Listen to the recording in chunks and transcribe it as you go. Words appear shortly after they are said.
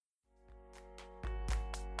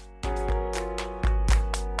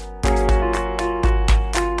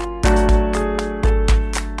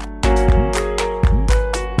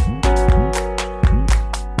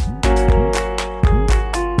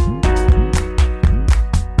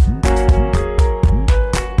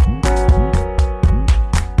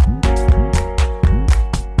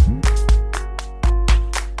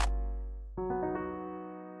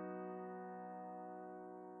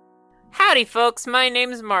Howdy, folks. My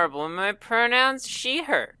name's Marble, and my pronouns she,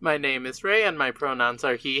 her. My name is Ray, and my pronouns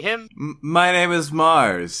are he, him. My name is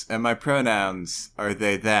Mars, and my pronouns are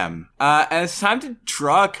they, them. And it's time to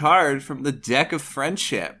draw a card from the deck of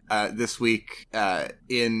friendship. This week,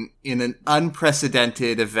 in an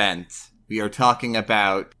unprecedented event. We are talking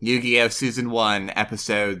about Yu-Gi-Oh! Season 1,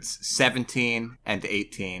 episodes 17 and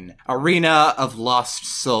 18. Arena of Lost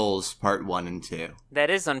Souls, Part 1 and 2. That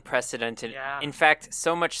is unprecedented. Yeah. In fact,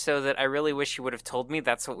 so much so that I really wish you would have told me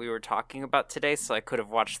that's what we were talking about today, so I could have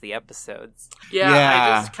watched the episodes. Yeah,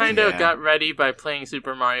 I just kind of yeah. got ready by playing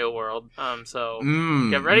Super Mario World, so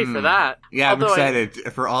get ready for that. Yeah, Although I'm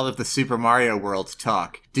excited for all of the Super Mario World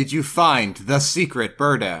talk. Did you find the secret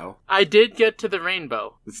Birdo? I did get to the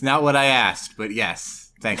rainbow. It's not what I asked, but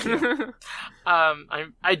yes. Thank you.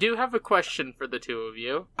 I do have a question for the two of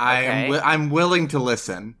you. I'm willing to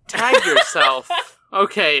listen. Tag yourself.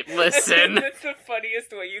 Okay, listen. That's the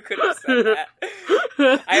funniest way you could have said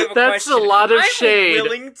that. I have a That's question. a lot of I'm shade.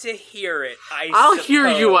 willing to hear it, I'll hear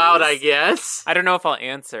you out, I suppose. guess. I don't know if I'll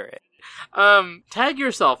answer it. Tag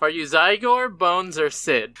yourself. Are you Zygor, Bones, or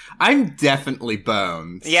Sid? I'm definitely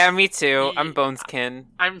Bones. Yeah, me too. I'm Boneskin.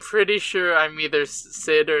 I'm pretty sure I'm either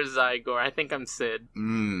Sid or Zygor. I think I'm Sid.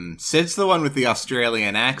 Sid's the one with the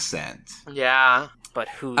Australian accent. Yeah. But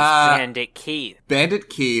who's Bandit Keith? Bandit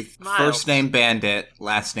Keith, Miles. first name Bandit,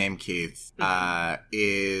 last name Keith,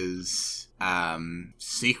 is,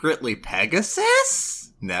 secretly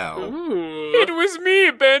Pegasus? No. Ooh. It was me,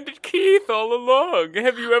 Bandit Keith, all along.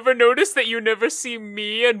 Have you ever noticed that you never see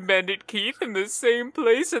me and Bandit Keith in the same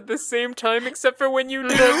place at the same time, except for when you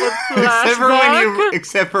do?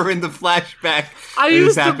 Except for in the flashback. I It has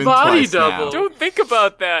used a happened body twice now. double. Don't think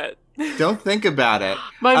about that. Don't think about it.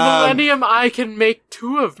 My Millennium Eye can make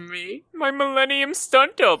two of me. My Millennium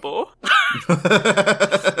stunt double.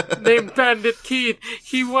 Named Bandit Keith.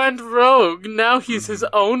 He went rogue. Now he's his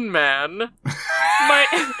own man. My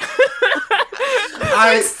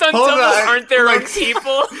stunt hold doubles on. aren't their Like- own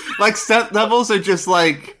people. Like, stunt doubles are just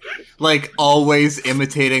like always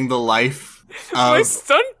imitating the life My of...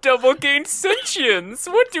 stunt double gained sentience.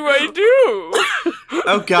 What do I do?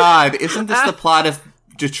 Oh god, isn't this the plot of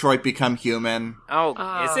Detroit Become Human? Oh,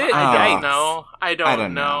 is it? I don't Yikes. know. I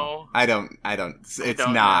don't know. I don't, it's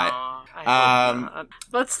Don't not. know. I don't know.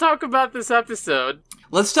 Let's talk about this episode.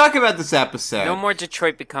 Let's talk about this episode. No more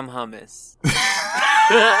Detroit Become Hummus.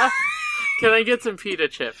 Can I get some pita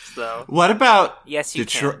chips, though? What about Yes, you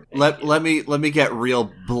Detroit? can. Let me get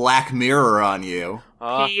real Black Mirror on you.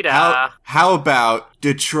 Pita. How about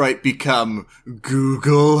Detroit become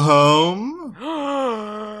Google Home?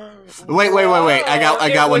 Wait. I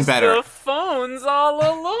got one better. The phones all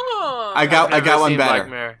along. I got I've never one seen Black better.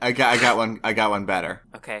 Mirror. I got one better.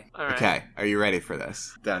 Okay. All right. Okay, are you ready for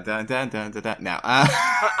this? Dun dun dun dun dun dun. Now,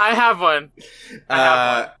 I have one.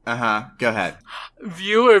 Go ahead.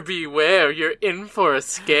 Viewer beware, you're in for a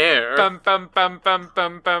scare. Bum bum bum bum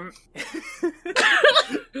bum bum.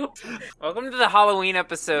 Welcome to the Halloween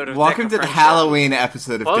episode of Welcome Deck to of the Friendship. Halloween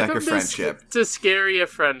episode of Deck Welcome of Friendship. to Scary of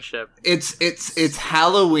Friendship. It's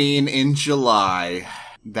Halloween in July.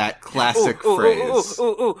 That classic phrase.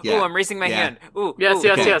 Ooh, Yeah. I'm raising my Yeah. hand. Ooh, Yes, ooh.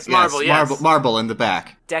 yes, yes, Marble, yes. Marble in the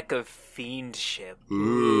back. Deck of Fiendship.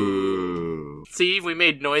 Ooh. See, we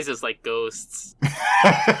made noises like ghosts.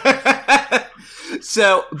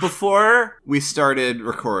 So, before we started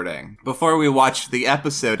recording, before we watched the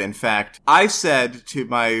episode, in fact, I said to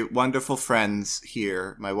my wonderful friends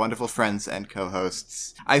here, my wonderful friends and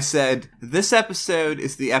co-hosts, I said, this episode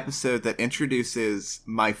is the episode that introduces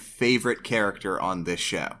my favorite character on this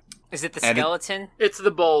show. Is it the And skeleton? It's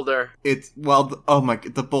the boulder. It's, well,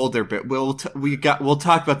 the Boulder bit. We'll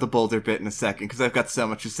talk about the Boulder bit in a second, because I've got so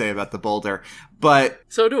much to say about the Boulder. But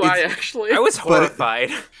So do I, It's- actually. I was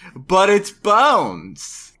horrified. but it's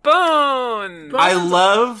Bones. Bones! I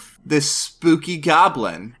love this spooky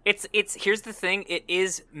goblin. It's here's the thing, it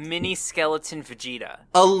is mini skeleton Vegeta.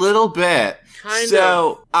 A little bit. Kind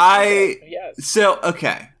so, Yes. So,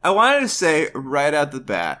 okay. I wanted to say right out the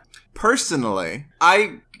bat, personally,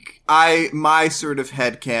 my sort of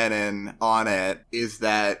headcanon on it is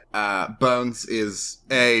that Bones is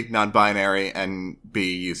A, non-binary, and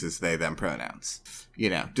B, uses they, them pronouns. You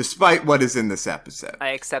know, despite what is in this episode. I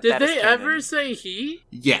accept Did that as they canon. ever say he?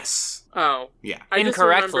 Yes. Oh. Yeah. I just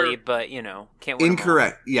Incorrectly, remember- but, can't win 'em all.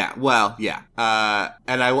 Incorrect. Yeah, well, yeah.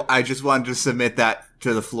 And I just wanted to submit that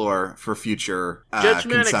to the floor for future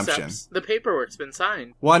Judgment consumption. accepts. The paperwork's been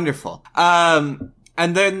signed. Wonderful. And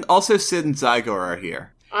then also Sid and Zygor are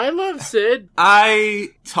here. I love Sid.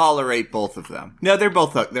 I tolerate both of them. No, they're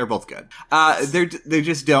both good. They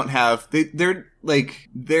just don't have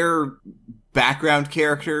they're background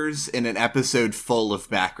characters in an episode full of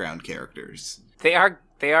background characters. They are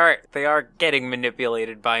getting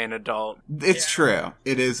manipulated by an adult. It's true.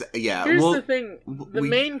 It is, yeah. Here's the thing. The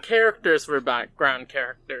main characters were background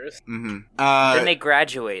characters. Mm-hmm. Then they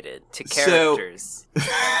graduated to characters.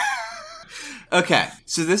 Okay,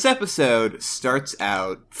 so this episode starts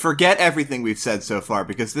out... Forget everything we've said so far,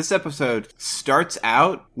 because this episode starts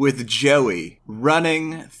out with Joey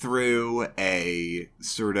running through a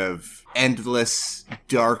sort of endless,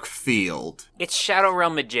 dark field. It's Shadow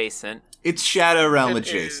Realm adjacent. It's Shadow Realm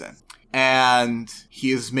adjacent. And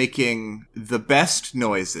he is making the best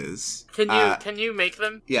noises. Can you make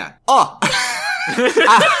them? Yeah. Oh!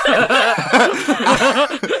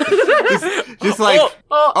 just like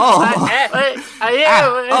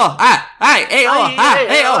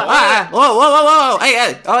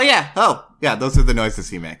yeah, those are the noises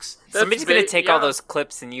he makes. Somebody's gonna take all those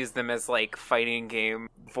clips and use them as like fighting game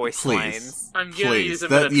voice lines. I'm gonna use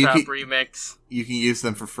them in a trap remix. You can use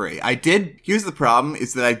them for free. Here's the problem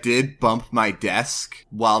is that I did bump my desk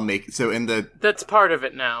while making, that's part of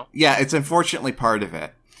it now. Yeah, it's unfortunately part of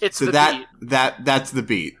it. It's so the beat. That's the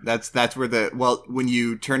beat. That's where when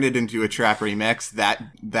you turn it into a trap remix,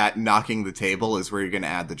 that knocking the table is where you're gonna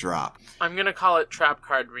add the drop. I'm gonna call it Trap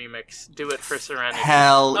Card Remix. Do it for Serenity.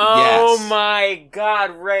 Hell yes. Oh my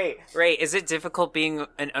god, Ray, is it difficult being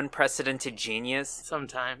an unprecedented genius?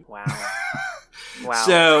 Sometime. Wow.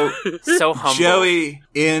 So humble. Joey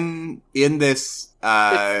in this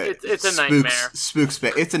it's a nightmare.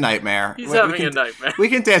 It's a nightmare. He's having a nightmare. We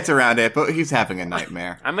can dance around it, but he's having a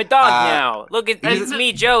nightmare. I'm a dog now. Look, it's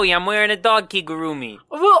me, Joey. I'm wearing a dog kigurumi.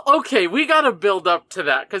 Well, okay, we gotta build up to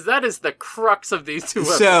that, because that is the crux of these two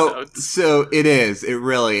episodes. So it is. It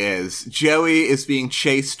really is. Joey is being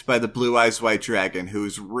chased by the Blue Eyes White Dragon,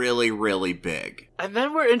 who's really, really big. And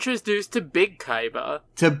then we're introduced to Big Kaiba.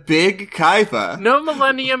 No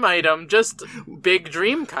Millennium item, just Big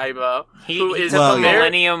Dream Kaiba, who is a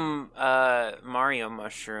Millennium Mario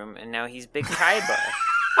mushroom, and now he's Big Kaiba.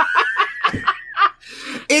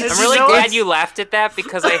 I'm really glad you laughed at that,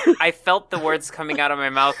 because I felt the words coming out of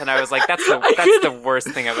my mouth, and I was like, that's the worst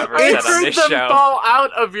thing I've ever said on this show. I heard them fall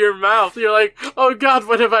out of your mouth. You're like, oh god,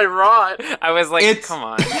 what have I wrought? I was like, come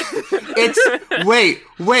on. Wait.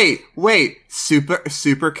 Super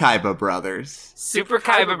Kaiba Brothers. Super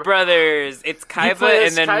Kaiba Brothers. It's Kaiba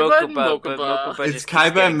and then Mokuba. Mokuba it's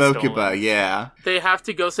Kaiba and Mokuba, yeah. They have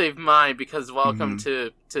to go save Mai, because welcome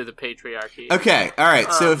to the patriarchy. Okay,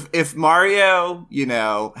 alright, so if Mario,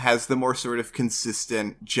 has the more sort of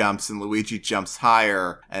consistent jumps and Luigi jumps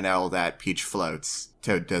higher and all that, Peach floats,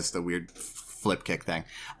 Toad does the weird flip kick thing.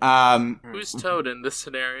 Who's Toad in this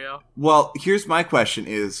scenario? Well, here's my question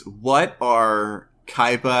is, what are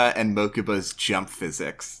Kaiba and Mokuba's jump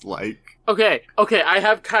physics like? Okay, I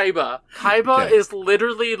have Kaiba. Kaiba is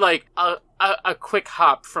literally like a quick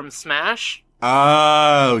hop from Smash.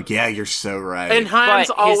 Oh, yeah, you're so right. And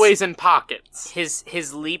Han's always in pockets.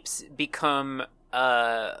 His leaps become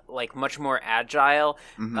like much more agile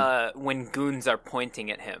when goons are pointing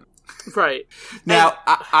at him. Right. Now,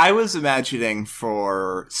 I was imagining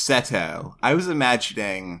for Seto,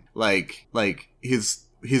 like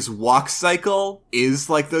his walk cycle is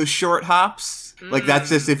like those short hops. Like, that's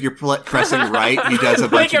just if you're pressing right, he does a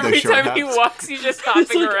bunch of those short hops. Like, every time he walks, he's just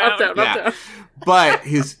hopping around. Up, down. But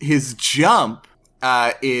his jump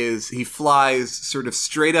is he flies sort of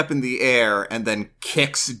straight up in the air and then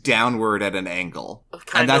kicks downward at an angle.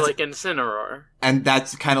 Kind of like Incineroar. And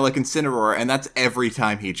that's kind of like Incineroar, and that's every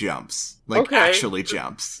time he jumps. Actually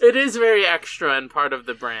jumps. It is very extra and part of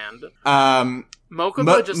the brand.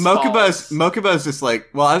 Mokuba's just like,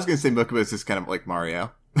 well, I was going to say Mokuba's just kind of like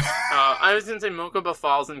Mario. I was going to say Mokuba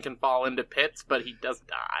falls and can fall into pits, but he does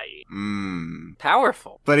die.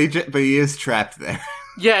 Powerful. But he is trapped there.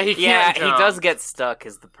 Yeah, he can't jump. He does get stuck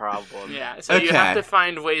is the problem. Yeah, so you have to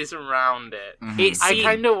find ways around it. I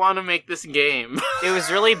kind of want to make this game. It was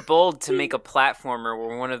really bold to make a platformer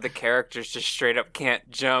where one of the characters just straight up can't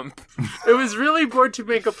jump. It was really bold to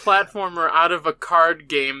make a platformer out of a card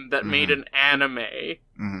game that made an anime.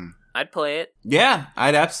 I'd play it. Yeah,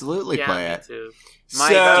 I'd absolutely play it. Me too.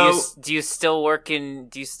 Mike, do you still work in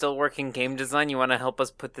game design? You want to help us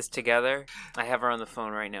put this together? I have her on the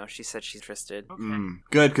phone right now. She said she's interested. Okay.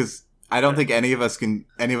 Good, because I don't think any of us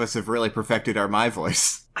have really perfected our my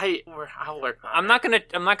voice. I'll work on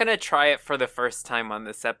it. I'm not gonna try it for the first time on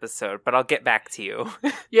this episode, but I'll get back to you.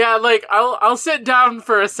 Yeah, like I'll sit down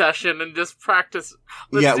for a session and just practice.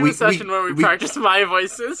 Let's do a session where we practice my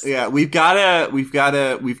voices. Yeah, we've gotta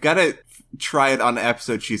try it on an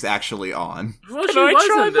episode she's actually on. Well, she Can I was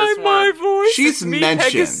try in this my one. voice? She's It's me,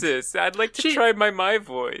 mentioned. Pegasus. I'd like to She- try my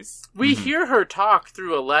voice. We hear her talk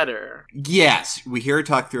through a letter. Yes, we hear her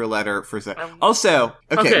talk through a letter for a second. Um, Also,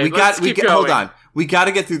 okay, let's keep hold going. on. We got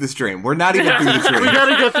to get through this dream. We're not even through the dream. We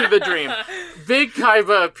gotta go through the dream. Big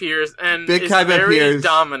Kaiba appears and Big is Kaiba very appears.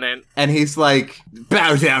 dominant. And he's like,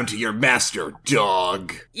 bow down to your master,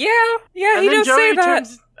 dog. Yeah, he And then does say Joey that.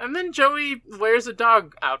 and then Joey wears a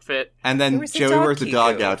dog outfit. And then Where's the Joey dog wears a key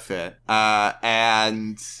dog go? outfit.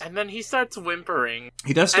 And And then he starts whimpering.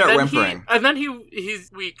 he does start and then whimpering. and then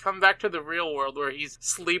we come back to the real world where he's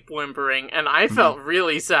sleep whimpering, and I felt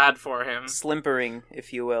really sad for him. Slimpering,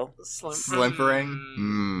 if you will. Slimpering?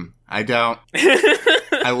 Mm. I don't.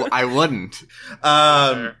 I wouldn't.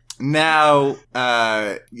 Sure. Now,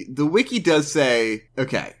 the wiki does say,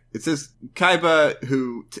 okay, it says Kaiba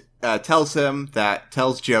who tells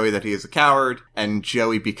Joey that he is a coward, and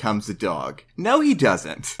Joey becomes a dog. No, he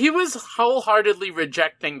doesn't. He was wholeheartedly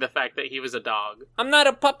rejecting the fact that he was a dog. I'm not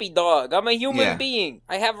a puppy dog. I'm a human Yeah. being.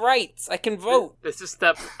 I have rights. I can vote. This is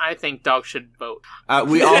step I think dogs should vote.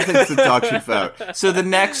 We all think the dog should vote. So the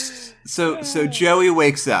next, so Joey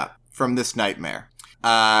wakes up from this nightmare.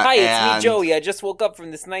 Hi, it's and, me, Joey. I just woke up from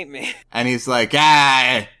this nightmare. And he's like,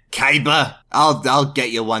 Kaiba, I'll get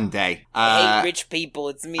you one day. I hate rich people.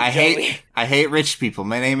 It's me, I Joey. hate rich people.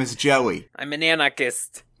 My name is Joey. I'm an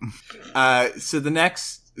anarchist. So the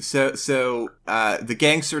next, the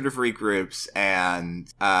gang sort of regroups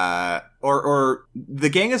and, or the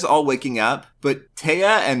gang is all waking up, but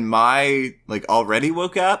Taya and Mai, like, already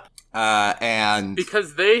woke up, and...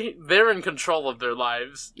 Because they're in control of their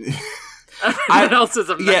lives. Everyone else is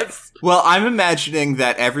a mess. Well, I'm imagining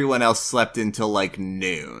that everyone else slept until, like,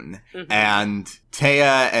 noon, and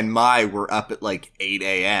Taya and Mai were up at, like, 8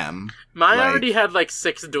 a.m. Mai Like- already had like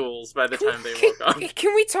 6 duels by the time they woke up.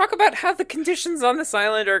 Can we talk about how the conditions on this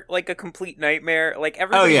island are like a complete nightmare? Like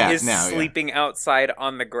everybody is sleeping outside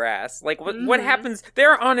on the grass. Like what happens?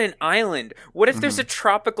 They're on an island. What if there's a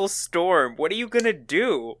tropical storm? What are you gonna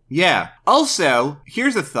do? Yeah. Also,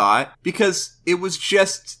 here's a thought, because it was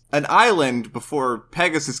just an island before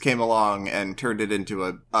Pegasus came along and turned it into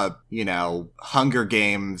a Hunger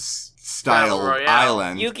Games style Battle Royale.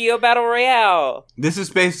 island. Yu-Gi-Oh! Battle Royale! This is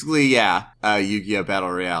basically, Yu-Gi-Oh!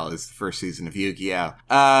 Battle Royale is the first season of Yu-Gi-Oh!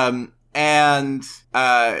 And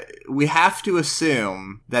we have to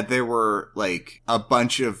assume that there were, like, a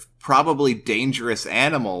bunch of probably dangerous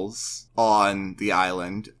animals on the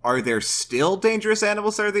island. Are there still dangerous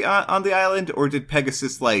animals on the island, or did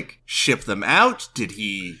Pegasus, like, ship them out? Did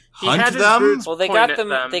he hunt had his them? boots Well, they point got at them.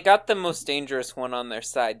 them. They got the most dangerous one on their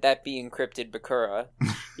side. That being Cryptid Bakura.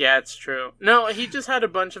 Yeah, it's true. No, he just had a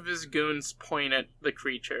bunch of his goons point at the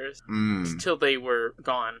creatures until they were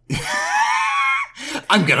gone.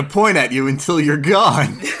 I'm gonna point at you until you're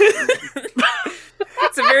gone.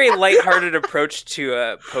 It's a very lighthearted approach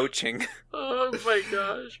to poaching. Oh my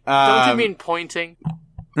gosh. Don't you mean pointing?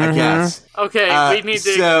 I guess. Okay, we need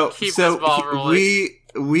to keep this ball rolling.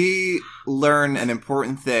 We learn an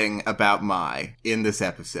important thing about Mai in this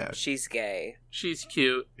episode. She's gay. She's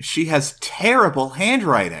cute. She has terrible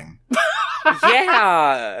handwriting.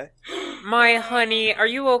 Yeah! My honey, are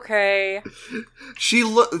you okay?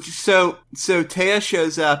 So Taya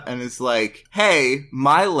shows up and is like, "Hey,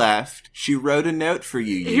 Mai left. She wrote a note for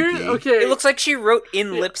you, Yuki." Okay. It looks like she wrote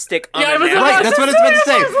in lipstick on Yeah, a it was napkin. Right, that's what I was about to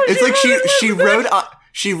say. That's what It's like she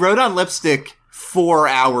she wrote on lipstick 4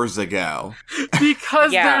 hours ago,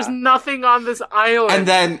 because Yeah. there's nothing on this island.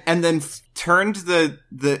 and then turned the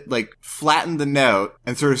like flattened the note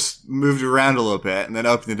and sort of moved around a little bit, and then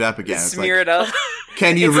opened it up again. It's Smear like, it up.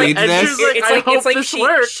 can you It's read like- this? Andrew's like, I hope this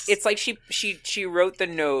works. It's like she wrote the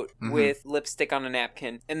note with lipstick on a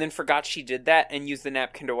napkin and then forgot she did that and used the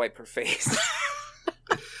napkin to wipe her face.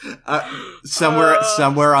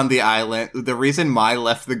 Somewhere on the island. The reason Mai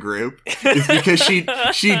left the group is because she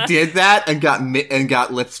did that and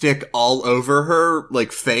got lipstick all over her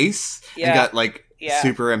like face and Yeah. got like Yeah.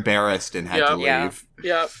 super embarrassed and had to leave. Yeah.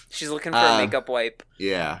 Yep. She's looking for a makeup wipe.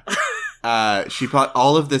 Yeah. She bought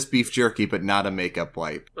all of this beef jerky, but not a makeup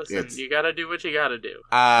wipe. Listen, you gotta do what you gotta do.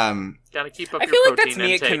 Um, Gotta keep up I your feel like protein that's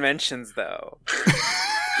me at intake. conventions, though.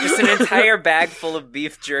 Just an entire bag full of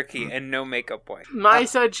beef jerky and no makeup wipe. Mai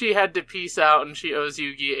said she had to peace out and she owes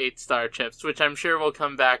Yugi 8-star chips, which I'm sure will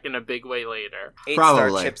come back in a big way later. 8-star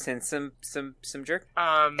Probably. chips and some jerk.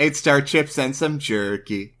 8-star chips and some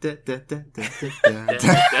jerky. Da, da, da, da, da,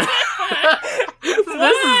 da. This is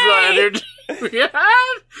the energy we have.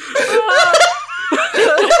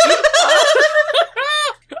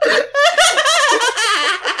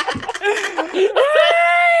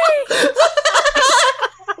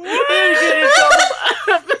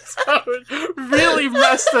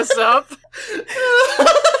 this up.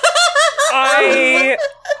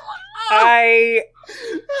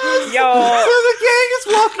 Yo. So the gang is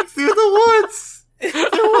walking through the woods. They're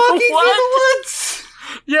walking through the woods.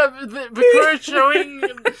 Yeah, Bakura showing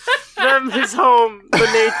them his home, the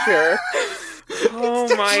nature. Oh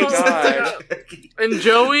my god. And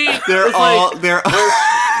Joey they're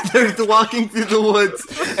walking through the woods,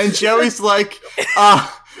 and Joey's like,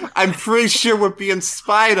 I'm pretty sure we're being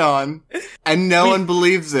spied on, and no one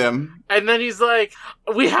believes him. And then he's like,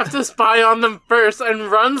 we have to spy on them first,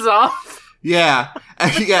 and runs off. Yeah.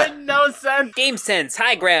 Yeah. No sense. Game sense,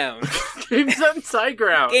 high ground. Game sense, high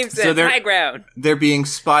ground. Game sense, high ground. They're being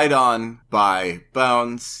spied on by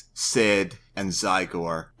Bones, Sid, and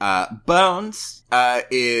Zygor. Bones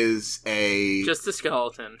is just a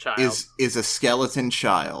skeleton child. Is a skeleton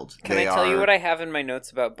child. Can I tell you what I have in my notes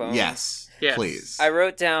about Bones? Yes, please. I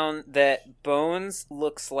wrote down that Bones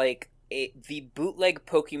looks like the bootleg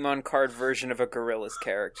Pokemon card version of a Gorillaz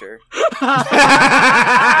character.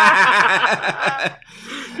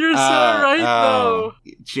 You're so right, though.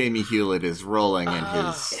 Jamie Hewlett is rolling in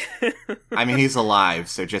his... I mean, he's alive,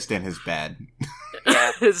 so just in his bed.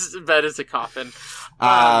 Yeah, his bed is a coffin.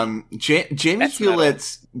 Jamie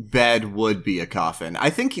Hewlett's bed would be a coffin. I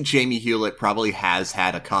think Jamie Hewlett probably has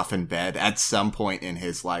had a coffin bed at some point in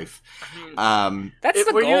his life. That's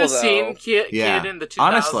the were goal, you a though. scene kid in the 2000s?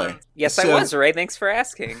 Honestly. Yes, I was, Ray. Thanks for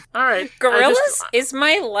asking. All right. Gorillaz is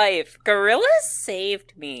my life. Gorillaz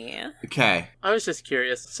saved me. Okay. I was just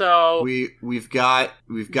curious. So we've got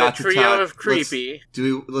the to trio talk of creepy.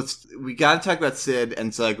 We got to talk about Sid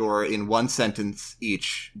and Zygor in one sentence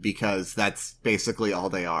each, because that's basically all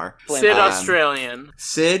they are. Sid Australian.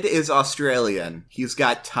 Sid is Australian. He's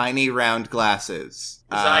got tiny round glasses.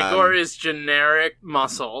 Zygor is generic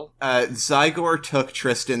muscle. Zygor took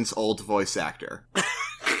Tristan's old voice actor.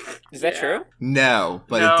 Is that true? No,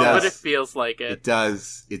 but it does. But it feels like it. It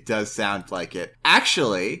does. It does sound like it.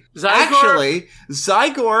 Actually,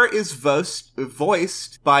 Zygor is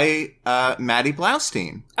voiced by Maddie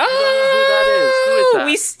Blaustein. Oh,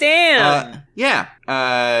 we stand. Yeah.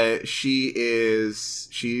 She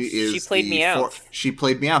played Meowth. She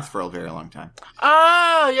played Meowth for a very long time.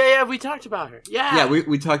 Oh, yeah, we talked about her. Yeah. Yeah,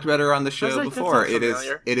 we talked about her on the show before. It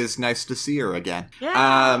is nice to see her again.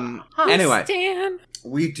 Yeah. Anyway. Stan.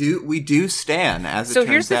 We do stan, as it turns out. So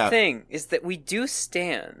here's the thing, is that we do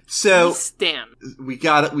stan. So we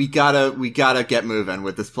gotta get moving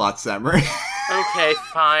with this plot summary. Okay,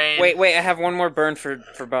 fine. Wait, I have one more burn for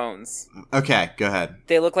Bones. Okay, go ahead.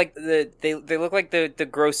 They look like the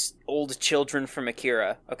gross old children from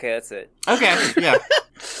Akira. Okay, that's it. Okay, yeah.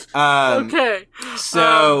 Okay.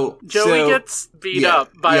 So Joey gets beat up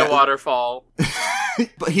by a waterfall.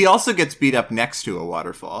 But he also gets beat up next to a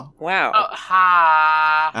waterfall. Wow.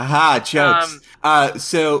 Aha, jokes.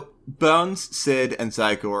 So Bones, Sid, and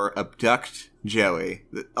Zygor abduct Joey.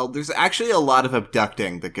 There's actually a lot of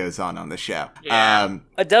abducting that goes on the show. Yeah.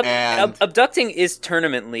 Abducting is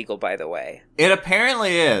tournament legal, by the way. It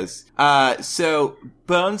apparently is. So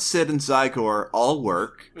Bones, Sid, and Zygor all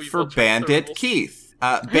work for Bandit Keith.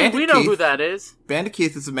 We know who that is. Bandit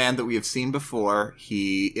Keith is a man that we have seen before.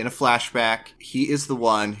 In a flashback, he is the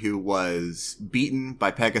one who was beaten by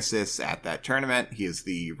Pegasus at that tournament. He is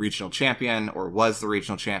the regional champion, or was the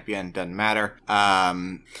regional champion, doesn't matter.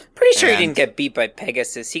 Pretty sure he didn't get beat by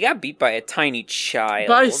Pegasus. He got beat by a tiny child.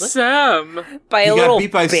 By Sam. By a little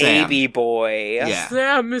baby boy. Yeah.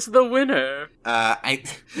 Sam is the winner. I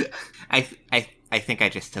think I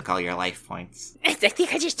just took all your life points.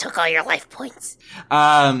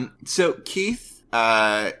 So Keith,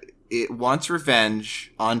 wants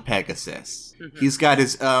revenge on Pegasus. Mm-hmm. He's got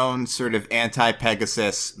his own sort of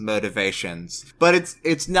anti-Pegasus motivations. But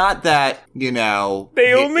it's not that,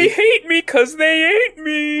 They only hate me 'cause they hate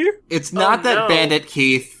me! It's not that Bandit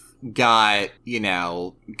Keith got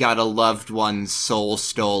a loved one's soul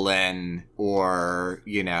stolen, or,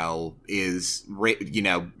 is,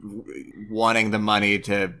 wanting the money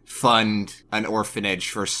to fund an orphanage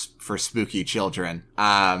for spooky children.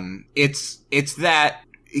 It's that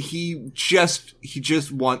he just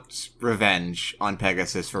wants revenge on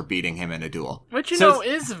Pegasus for beating him in a duel. Which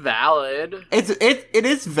is valid. It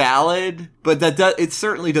is valid, but it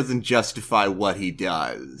certainly doesn't justify what he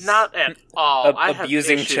does. Not at all.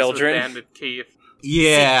 Abusing children. With Bandit Keith.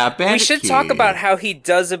 Yeah, Bandit We should Keith. talk about how he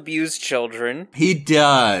does abuse children. He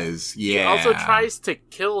does. Yeah. He also tries to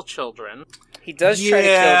kill children. He does try to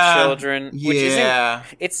kill children, which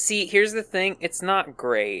isn't... here's the thing, it's not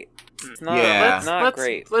great. It's not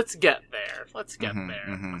great. Let's get there.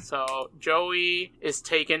 So Joey is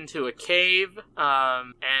taken to a cave,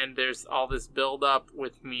 and there's all this build-up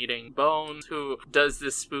with meeting Bones, who does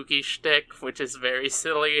this spooky shtick, which is very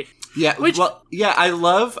silly. Yeah, I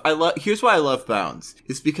love. Here's why I love Bones.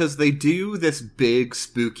 It's because they do this big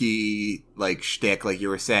spooky like shtick, like you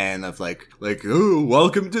were saying, of like, oh,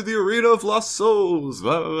 welcome to the Arena of Lost Souls,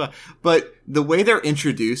 blah, blah, blah. But the way they're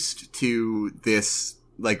introduced to this,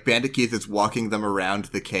 like, Bandit Keith is walking them around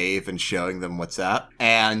the cave and showing them what's up,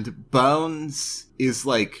 and Bones is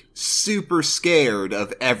like super scared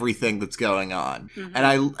of everything that's going on. Mm-hmm.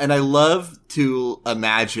 And I love to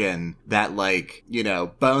imagine that, like, you know,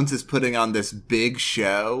 Bones is putting on this big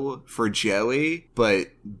show for Joey, but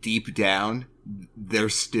deep down they're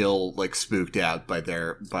still like spooked out by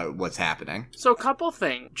what's happening. So, couple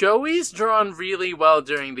things. Joey's drawn really well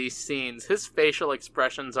during these scenes. His facial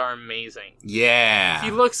expressions are amazing. Yeah.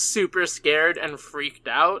 He looks super scared and freaked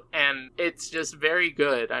out, and it's just very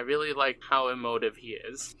good. I really like how emotive he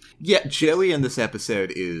is. Yeah, Joey in this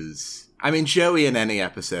episode is... I mean, Joey in any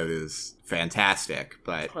episode is fantastic,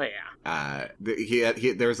 but... Oh, yeah.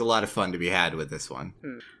 There's a lot of fun to be had with this one.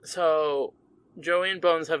 So... Joey and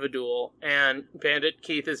Bones have a duel, and Bandit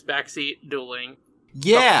Keith is backseat dueling.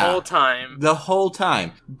 Yeah. The whole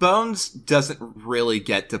time. Bones doesn't really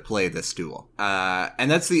get to play this duel. And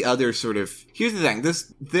that's the other sort of... Here's the thing.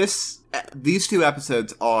 These two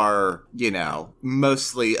episodes are, you know,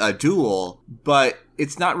 mostly a duel, but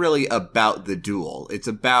it's not really about the duel. It's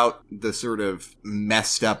about the sort of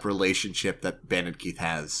messed up relationship that Bandit Keith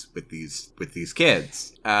has with these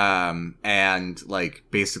kids. And, like,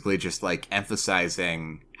 basically just, like,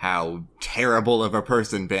 emphasizing how terrible of a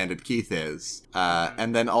person Bandit Keith is.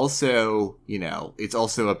 And then also, you know, it's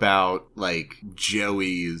also about, like,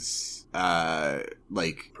 Joey's...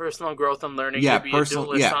 like personal growth and learning to be a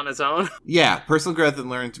duelist on his own. Yeah, personal growth and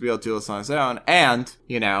learning to be a duelist on his own, and,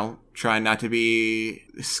 you know, trying not to be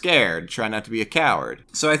scared, trying not to be a coward.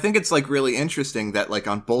 So I think it's, like, really interesting that, like,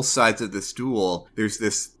 on both sides of this duel, there's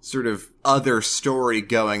this sort of other story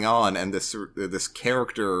going on, and this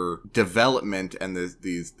character development, and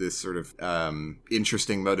this sort of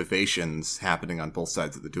interesting motivations happening on both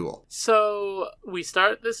sides of the duel. So we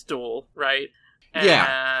start this duel, right?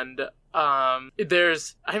 Yeah. And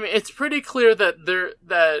it's pretty clear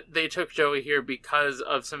that they took Joey here because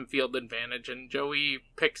of some field advantage, and Joey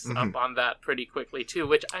picks up on that pretty quickly too,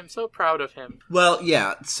 which I'm so proud of him. Well,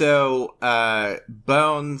 yeah. So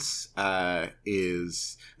Bones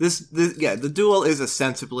is the duel is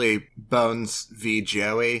ostensibly Bones v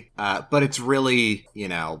Joey, but it's really, you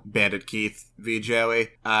know, Bandit Keith v Joey.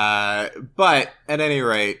 But at any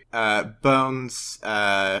rate, Bones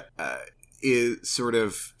is sort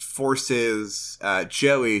of forces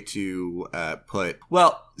Joey to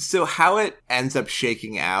so how it ends up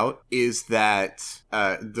shaking out is that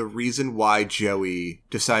the reason why Joey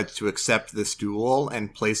decides to accept this duel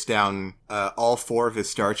and place down all 4 of his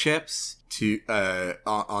star chips to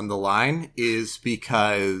on the line is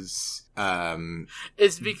because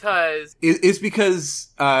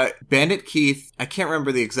Bandit Keith, I can't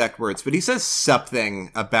remember the exact words, but he says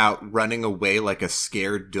something about running away like a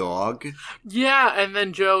scared dog. Yeah, and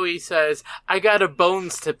then Joey says, "I got a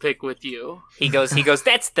bones to pick with you." He goes,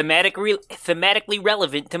 "That's thematically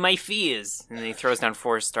relevant to my fears." And then he throws down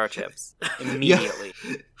 4 star chips immediately.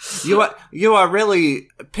 Yeah. You are really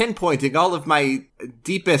pinpointing all of my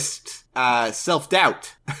deepest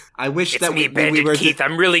self-doubt. I wish it's me, Bandit Keith.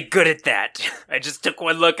 I'm really good at that. I just took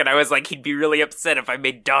one look and I was like, he'd be really upset if I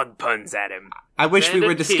made dog puns at him. I wish Bandit we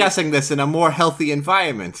were discussing Keith. This in a more healthy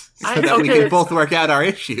environment so that we can both work out our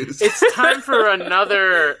issues. It's time for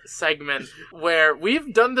another segment where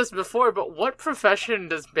we've done this before, but what profession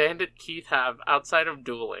does Bandit Keith have outside of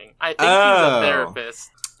dueling? I think he's a therapist.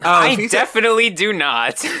 I definitely do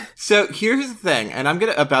not. So here's the thing, and I'm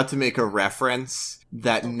about to make a reference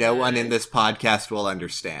that no one in this podcast will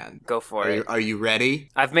understand. Go for it. Are you ready?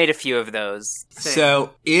 I've made a few of those. Same.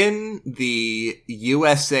 So, in the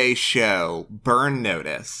USA show Burn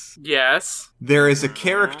Notice, yes, there is a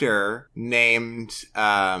character named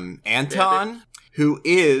Anton, who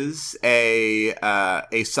is a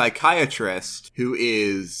psychiatrist who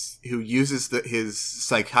uses his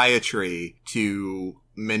psychiatry to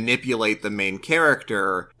manipulate the main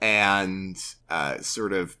character and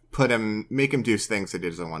sort of make him do things that he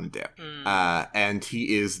doesn't want to do. And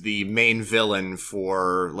he is the main villain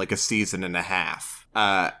for like a season and a half.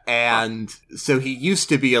 And so he used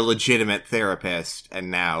to be a legitimate therapist, and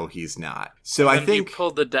now he's not. So I think he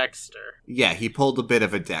pulled the Dexter. Yeah, he pulled a bit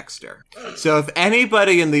of a Dexter. So if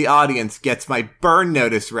anybody in the audience gets my Burn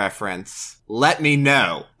Notice reference, let me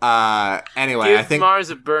know. Anyway, Give I think Mars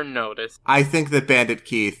a burn notice. I think that Bandit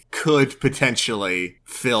Keith could potentially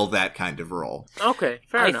fill that kind of role. Okay,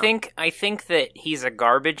 fair enough. I think that he's a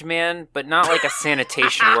garbage man, but not like a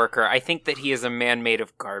sanitation worker. I think that he is a man made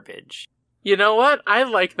of garbage. You know what? I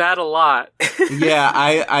like that a lot.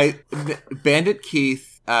 Yeah, Bandit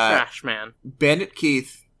Keith... Trash man. Bandit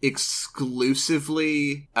Keith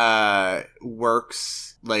exclusively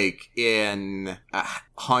works, like, in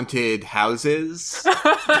haunted houses.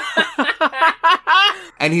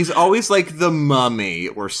 And he's always, like, the mummy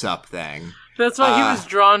or something. That's why he was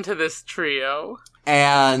drawn to this trio.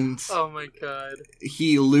 And oh my god,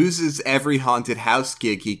 he loses every haunted house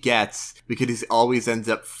gig he gets because he always ends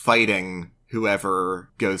up fighting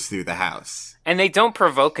whoever goes through the house. And they don't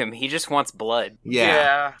provoke him. He just wants blood.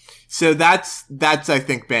 Yeah. So that's I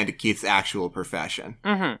think Bandit Keith's actual profession.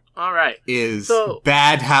 Mm-hmm. All right. Is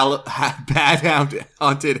bad haunted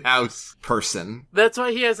house person. That's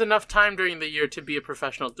why he has enough time during the year to be a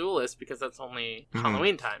professional duelist, because that's only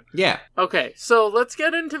Halloween time. Yeah. Okay, so let's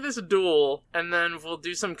get into this duel, and then we'll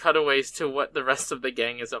do some cutaways to what the rest of the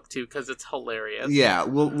gang is up to, because it's hilarious. Yeah,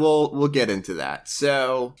 we'll get into that.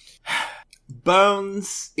 So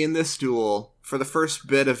Bones in this duel, for the first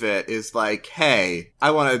bit of it, is like, hey,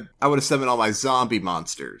 I want to summon all my zombie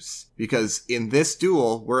monsters, because in this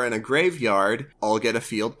duel, we're in a graveyard, I'll get a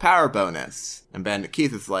field power bonus. And Bandit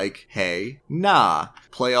Keith is like, hey, nah,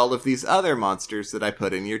 play all of these other monsters that I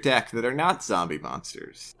put in your deck that are not zombie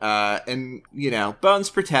monsters. And, Bones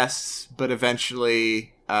protests, but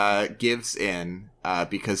eventually gives in,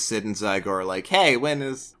 because Sid and Zygo are like, hey, when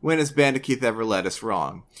has Bandit Keith ever led us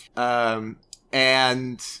wrong?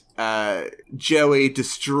 And Joey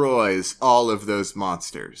destroys all of those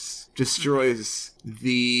monsters. Destroys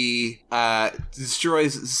Zanky,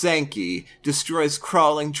 destroys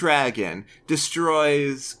Crawling Dragon,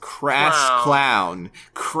 destroys Crass Clown.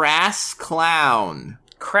 Crass Clown.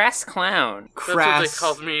 That's what they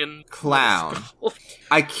called me in Clown.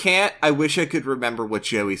 I wish I could remember what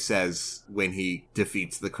Joey says when he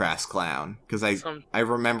defeats the Crass Clown, because I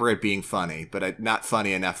remember it being funny, but not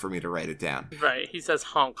funny enough for me to write it down. Right, he says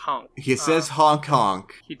honk honk. He says honk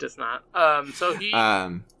honk. He does not. So he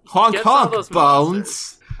honk honk,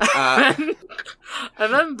 Bones. And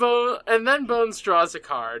then Bones draws a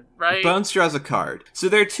card, right? Bones draws a card. So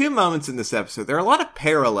there are two moments in this episode. There are a lot of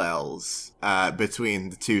parallels between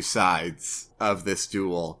the two sides of this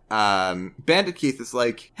duel. Bandit Keith is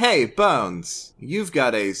like, hey, Bones, you've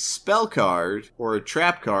got a spell card or a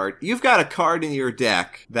trap card. You've got a card in your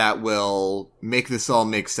deck that will make this all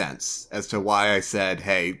make sense as to why I said,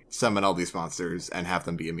 hey, summon all these monsters and have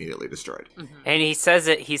them be immediately destroyed. Mm-hmm. And he says,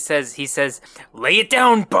 lay it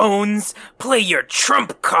down, Bones, play your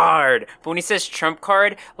trump card. But when he says trump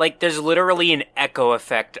card, like, there's literally an echo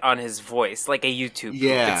effect on his voice, like a YouTube.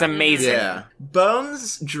 Yeah. It's amazing. Yeah.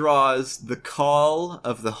 Bones draws the Call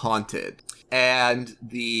of the Haunted. And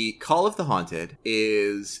the Call of the Haunted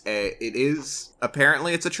is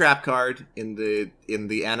apparently it's a trap card. In the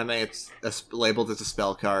anime, it's labeled as a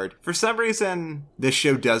spell card. For some reason, this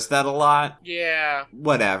show does that a lot. Yeah.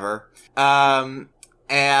 Whatever. And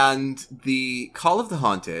the Call of the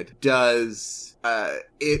Haunted does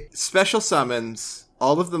it special summons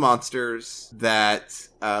all of the monsters that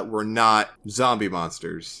were not zombie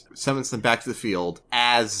monsters, summons them back to the field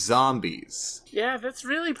as zombies. Yeah, that's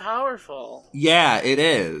really powerful. Yeah, it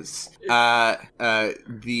is. The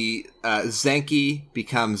Zanky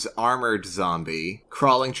becomes Armored Zombie,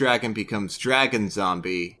 Crawling Dragon becomes Dragon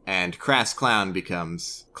Zombie, and Crass Clown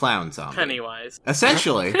becomes Clown Zombie. Pennywise.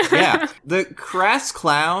 Essentially, yeah. The Crass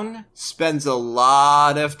Clown spends a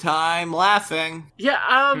lot of time laughing.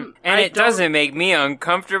 Yeah, and it doesn't make me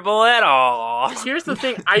uncomfortable at all. Here's the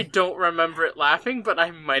thing, I don't remember it laughing, but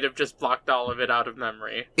I might have just blocked all of it out of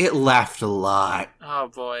memory. It laughed a lot. Oh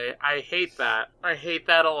boy, I hate that. I hate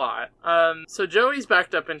that a lot. So Joey's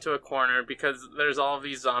backed up into a corner because there's all of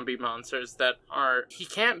these zombie monsters that he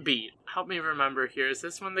can't beat. Help me remember here, is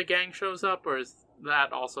this when the gang shows up, or is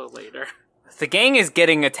that also later? The gang is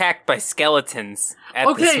getting attacked by skeletons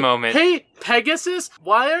at this moment. Hey, Pegasus,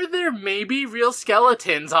 why are there maybe real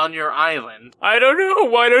skeletons on your island? I don't know.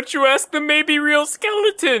 Why don't you ask the maybe real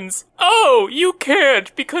skeletons? Oh, you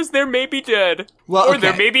can't, because they're maybe dead. Well, or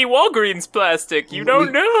they're maybe Walgreens plastic. You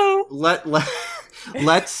don't know.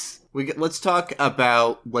 Let's let's talk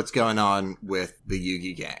about what's going on with the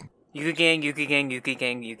Yugi gang. Yugi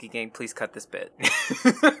gang, please cut this bit.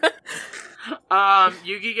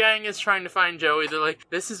 Yugi gang is trying to find Joey. They're like,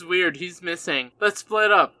 this is weird, he's missing. Let's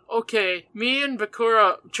split up. Okay, me and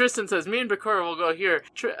Bakura, Tristan says, me and Bakura will go here.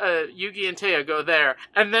 Yugi and Taya go there.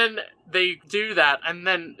 And then they do that, and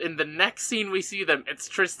then in the next scene we see them, it's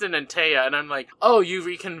Tristan and Taya, and I'm like, oh, you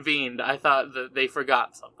reconvened. I thought that they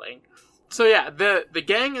forgot something. So yeah, the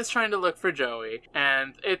gang is trying to look for Joey,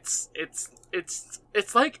 and it's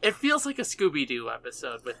like, it feels like a Scooby-Doo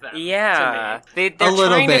episode with them. Yeah. They're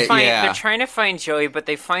trying to find Joey, but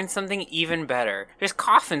they find something even better. There's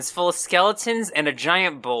coffins full of skeletons and a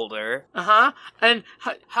giant boulder. Uh-huh. And,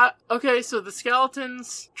 okay, so the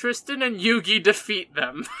skeletons, Tristan and Yugi defeat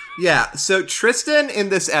them. Yeah, so Tristan in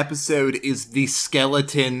this episode is the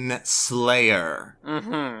skeleton slayer.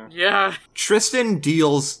 Mm-hmm. Yeah. Tristan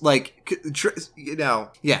deals, Yugi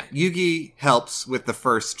helps with the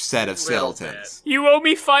first set of skeletons. You owe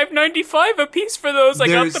me $5.95 a piece for those. I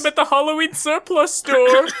got them at the Halloween surplus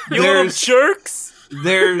store. You little jerks.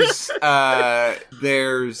 There's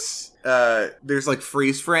like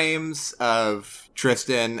freeze frames of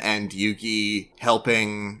Tristan and Yugi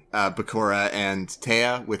helping Bakura and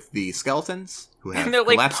Taya with the skeletons. And they're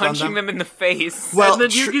like punching them in the face. Well, and then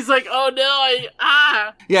Yugi's like, oh no,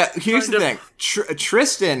 Yeah, here's the thing.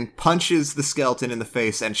 Tristan punches the skeleton in the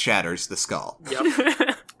face and shatters the skull.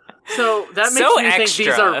 Yep. So that makes me think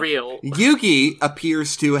these are real. Yugi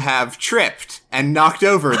appears to have tripped and knocked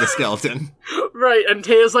over the skeleton. Right, and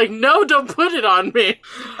Taya's like, no, don't put it on me.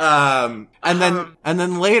 And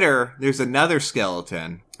then later there's another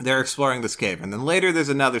skeleton. They're exploring this cave, and then later there's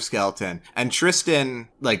another skeleton, and Tristan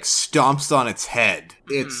stomps on its head.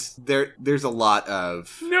 It's there's a lot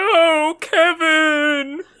of no,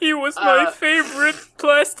 Kevin. He was my favorite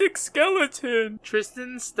plastic skeleton.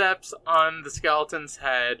 Tristan steps on the skeleton's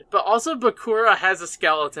head, but also Bakura has a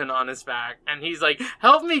skeleton on his back, and he's like,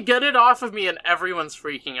 "Help me get it off of me!" And everyone's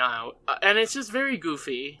freaking out, and it's just very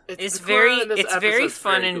goofy. It's very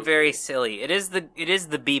fun and very silly. It is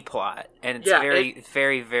the B plot, and it's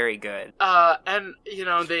very, very good. And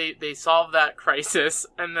they solve that crisis,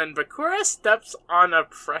 and then Bakura steps on a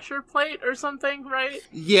pressure plate or something, right?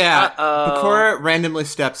 Yeah, Bakura randomly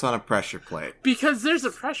steps on a pressure plate. Because there's a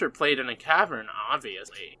pressure plate in a cavern,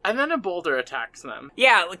 obviously. And then a boulder attacks them.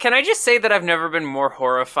 Yeah, can I just say that I've never been more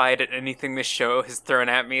horrified at anything this show has thrown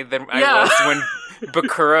at me than I was when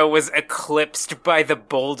Bakura was eclipsed by the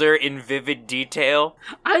boulder in vivid detail?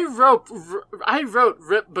 I wrote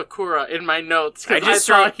Rip Bakura in my notes because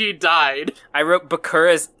I thought he died. I wrote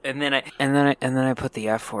Bakura's and then I put the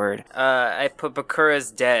F word. I put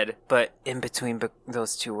Bakura's dead, but in between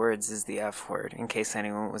those two words is the F word, in case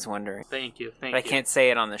anyone was wondering. Thank you. I can't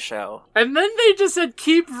say it on the show. And then they just said,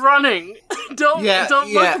 keep running. Don't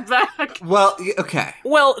look back. Well, okay.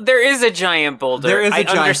 Well, there is a giant boulder. I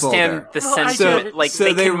understand the sense of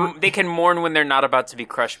it. They can mourn when they're not about to be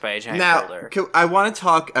crushed by a giant boulder. I want to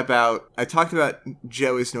talk about... I talked about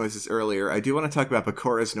Joey's noises earlier. I do want to talk about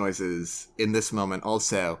Bakura's noises in this moment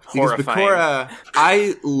also. Horrifying. Because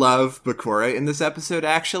I love Bakura in this episode,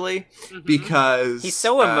 actually, because... He's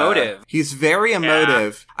so emotive. He's very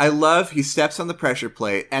emotive. Yeah. I love he steps on the pressure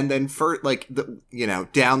plate, and then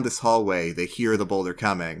down this hallway, they hear the boulder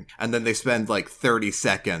coming, and then they spend 30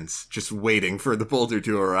 seconds just waiting for the boulder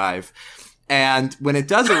to arrive. And when it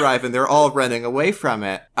does arrive and they're all running away from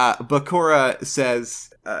it, Bakura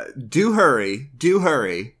says, do hurry.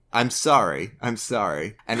 I'm sorry. And I'm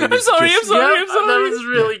sorry. That was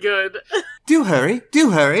really good. Do hurry.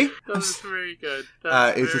 That was very good.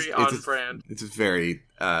 That was very on brand. It's very,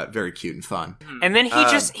 very cute and fun. And then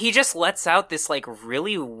he just lets out this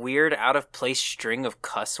really weird out of place string of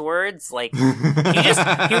cuss words. He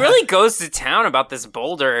really goes to town about this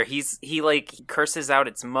boulder. He curses out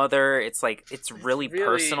its mother. It's really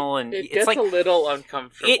personal, and it gets a little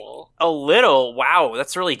uncomfortable. A little. Wow,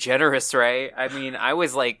 that's really generous, right? I mean, I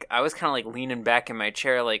was kind of leaning back in my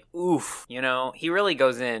chair, oof. He really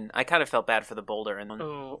goes in. I kind of felt bad for the boulder, and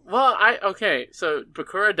so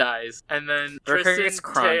Bakura dies, and then Bakura gets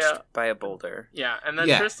crunched by a boulder. Yeah, and then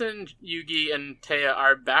Tristan, Yugi, and Taya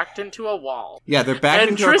are backed into a wall. Yeah, they're backed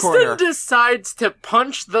into a corner. And Tristan decides to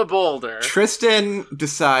punch the boulder. Tristan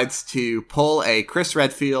decides to pull a Chris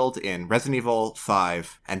Redfield in Resident Evil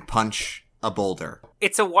 5 and punch a boulder.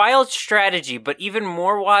 It's a wild strategy, but even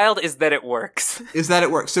more wild is that it works.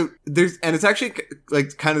 So it's actually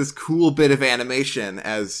like kind of this cool bit of animation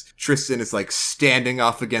as Tristan is like standing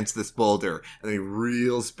off against this boulder, and he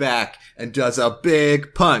reels back and does a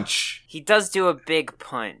big punch. He does do a big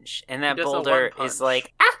punch, and that boulder is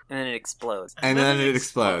like, ah! And then it explodes. And then it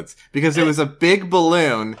explodes. Because it was a big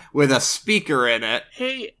balloon with a speaker in it.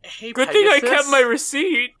 Hey, Good Pegasus. thing I kept my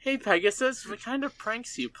receipt. Hey, Pegasus, what kind of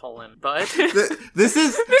pranks you pulling, bud? This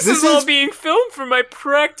is all being filmed for my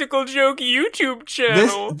Practical Joke YouTube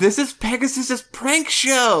channel. This is Pegasus's prank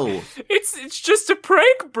show. It's just a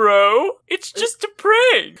prank, bro. It's just a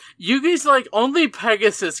prank. You guys, like, only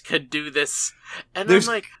Pegasus could do this. And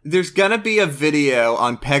there's gonna be a video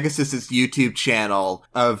on Pegasus's YouTube channel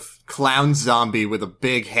of Clown Zombie with a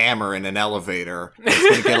big hammer in an elevator. It's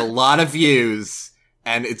gonna get a lot of views,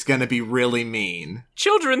 and it's gonna be really mean.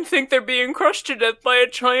 Children think they're being crushed to death by a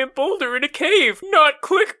giant boulder in a cave. Not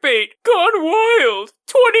clickbait. Gone wild.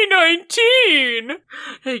 2019.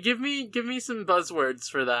 Hey, give me some buzzwords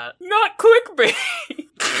for that. Not clickbait.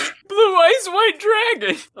 Blue Eyes White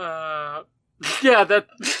Dragon. Yeah,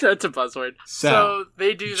 that's a buzzword. So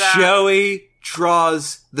they do that. Joey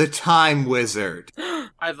draws the Time Wizard.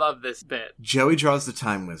 I love this bit. Joey draws the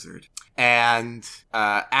Time Wizard and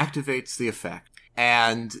activates the effect.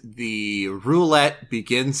 And the roulette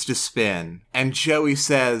begins to spin. And Joey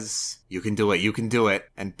says, "You can do it, you can do it."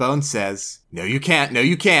 And Bones says, "No, you can't, no,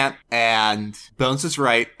 you can't." And Bones is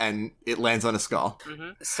right, and it lands on a skull.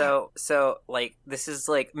 Mm-hmm. So, like, this is,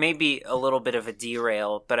 like, maybe a little bit of a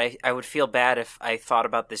derail, but I would feel bad if I thought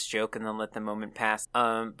about this joke and then let the moment pass.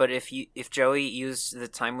 But if Joey used the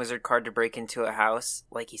Time Wizard card to break into a house,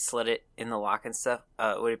 like he slid it in the lock and stuff,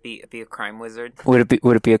 would it be a crime wizard? Would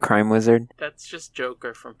it be a crime wizard? That's just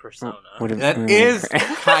Joker from Persona. That is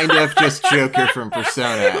kind of just Joker from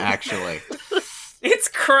Persona, actually. It's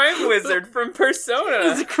Crime Wizard from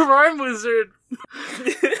Persona. It's Crime Wizard.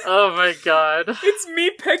 Oh my god. It's me,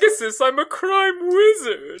 Pegasus. I'm a crime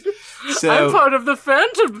wizard. I'm part of the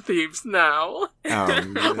Phantom Thieves now. Oh,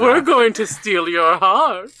 no. We're going to steal your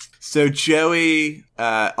heart. So Joey,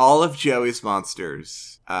 all of Joey's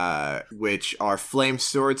monsters, which are Flame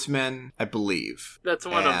Swordsmen, I believe. That's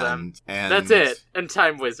one of them. And that's it. And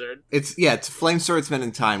Time Wizard. It's Flame Swordsman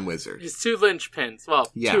and Time Wizard. His 2 linchpins. Well,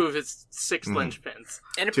 2 of his 6 linchpins.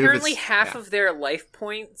 And apparently half of their life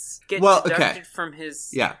points get deducted from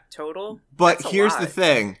his total. But here's the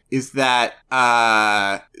thing, is that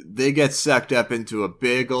they get sucked up into a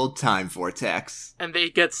big old time vortex. And they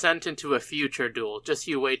get sent into a future duel. Just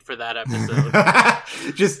you wait for that episode.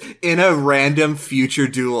 Just in a random future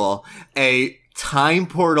duel, a time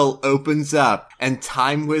portal opens up, and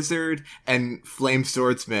Time Wizard and Flame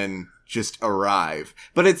Swordsman just arrive.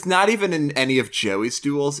 But it's not even in any of Joey's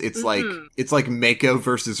duels. It's like Mako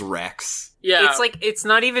versus Rex. Yeah, it's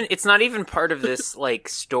not even part of this like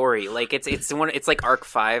story. Like it's like Arc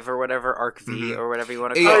 5 or whatever, Arc V or whatever you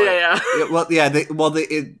want to call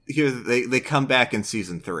it. They come back in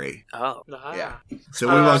season 3. Oh, yeah. So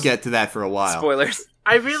we won't get to that for a while. Spoilers.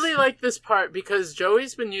 I really like this part because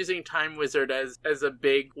Joey's been using Time Wizard as a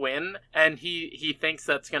big win, and he thinks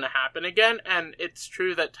that's going to happen again, and it's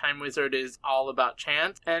true that Time Wizard is all about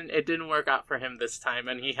chance, and it didn't work out for him this time,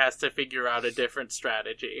 and he has to figure out a different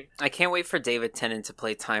strategy. I can't wait for David Tennant to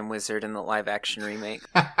play Time Wizard in the live-action remake.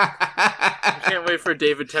 I can't wait for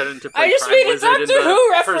David Tennant to play Time Wizard. I just made a Doctor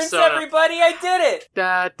Who reference, Persona. Everybody! I did it!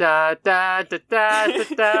 Da da da da da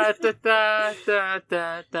da da da da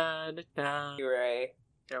da da da. You're right.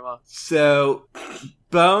 So,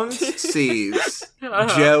 Bones sees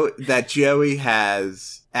that Joey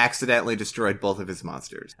has accidentally destroyed both of his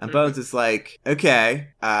monsters. And Bones is like, okay,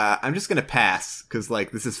 I'm just gonna pass, because,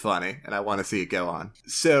 like, this is funny, and I want to see it go on.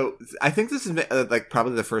 So, I think this is, like,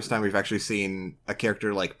 probably the first time we've actually seen a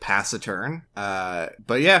character, like, pass a turn.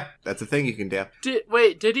 But yeah, that's a thing you can do.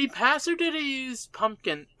 Did he pass, or did he use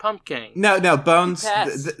Pumpkin? No, Bones,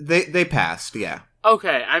 they passed, yeah.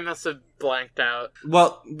 Okay, I must have blanked out.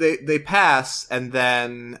 Well, they pass, and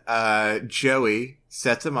then Joey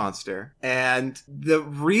sets a monster. And the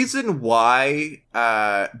reason why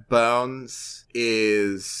Bones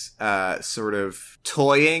is sort of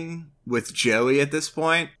toying with Joey at this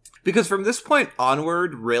point, because from this point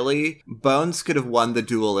onward, really, Bones could have won the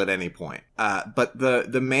duel at any point. But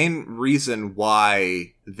the main reason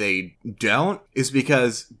why they don't is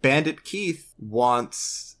because Bandit Keith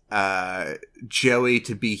wants Joey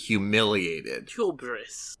to be humiliated.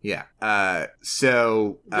 Hubris. Yeah.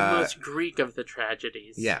 So the most Greek of the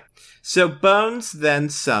tragedies. Yeah. So Bones then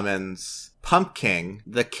summons Pumpkin,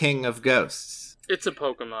 the king of ghosts. It's a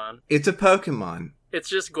Pokemon. It's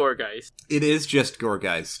just Goregeist. It is just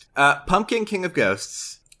Goregeist. Pumpkin King of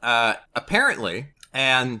Ghosts, apparently...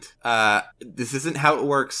 And this isn't how it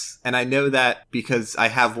works, and I know that because I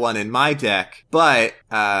have one in my deck, but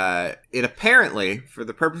it apparently, for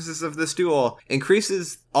the purposes of this duel,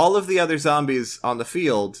 increases all of the other zombies on the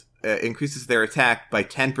field, increases their attack by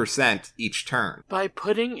 10% each turn. By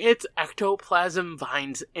putting its ectoplasm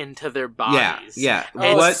vines into their bodies. Yeah.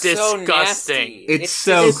 It's disgusting. It's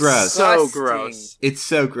so gross. So gross. It's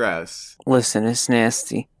so gross. Listen, it's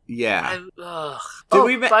nasty. Yeah.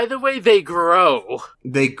 By the way, they grow.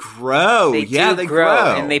 They grow. They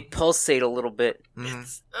grow. And they pulsate a little bit.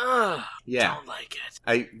 It's, yeah. Don't like it.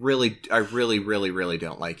 I really, really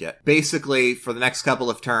don't like it. Basically, for the next couple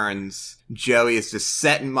of turns, Joey is just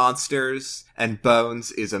setting monsters, and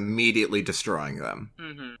Bones is immediately destroying them.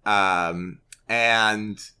 Mm-hmm.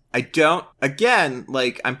 And I don't, again,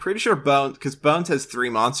 I'm pretty sure because Bones has 3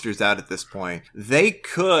 monsters out at this point, they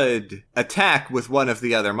could attack with one of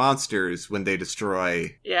the other monsters when they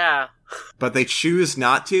destroy. Yeah. But they choose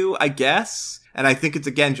not to, I guess. And I think it's,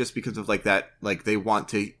 again, just because of, they want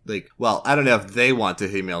to, I don't know if they want to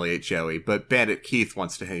humiliate Joey, but Bandit Keith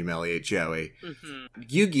wants to humiliate Joey. Mm-hmm.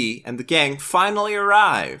 Yugi and the gang finally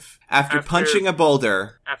arrive after punching a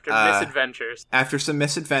boulder. After misadventures. After some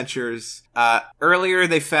misadventures. Earlier,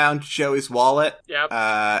 they found Joey's wallet. Yep.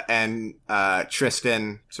 And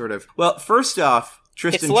Tristan sort of... Well, first off,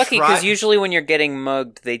 Tristan it's lucky because usually when you're getting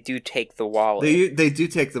mugged, they do take the wallet. They do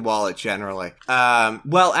take the wallet generally.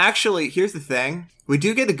 Well, actually, here's the thing. We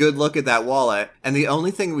do get a good look at that wallet, and the only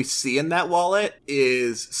thing we see in that wallet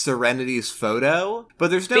is Serenity's photo. But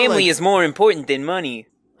there's no family is more important than money.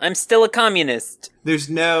 I'm still a communist. There's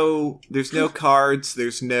no cards.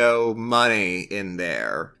 There's no money in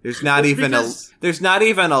there. There's not even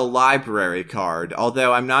a library card.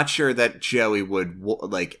 Although I'm not sure that Joey would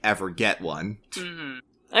ever get one. Mm-hmm.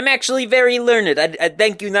 I'm actually very learned. I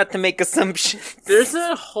thank you not to make assumptions. There's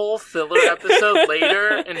a whole filler episode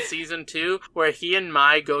later in season 2 where he and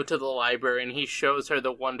Mai go to the library and he shows her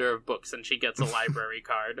the wonder of books and she gets a library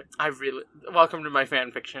card. Welcome to my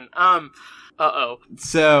fanfiction.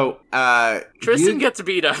 So, Tristan gets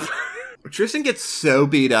beat up. Tristan gets so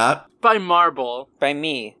beat up. By Marble. By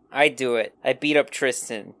me. I do it. I beat up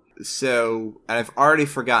Tristan. So, and I've already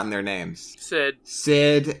forgotten their names.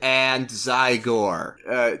 Sid and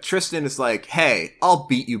Zygor. Tristan is like, hey, I'll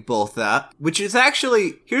beat you both up. Which is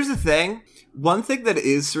actually, here's the thing. One thing that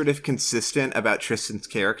is sort of consistent about Tristan's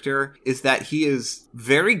character is that he is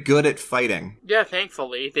very good at fighting. Yeah,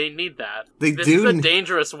 thankfully. They need that. This is a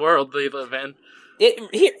dangerous world they live in. It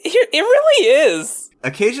really is.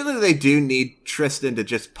 Occasionally they do need Tristan to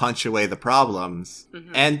just punch away the problems.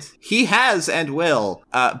 Mm-hmm. And he has and will.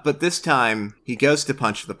 But this time, he goes to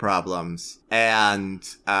punch the problems. And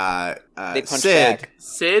they punch back.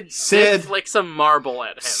 Sid flicks a marble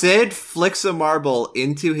at him. Sid flicks a marble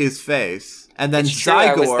into his face. And then Zygor...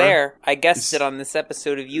 I was there. I guessed it on this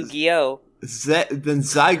episode of Yu-Gi-Oh! Then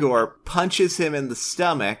Zygor punches him in the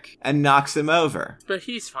stomach and knocks him over. But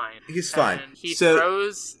he's fine. And he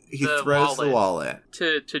throws the wallet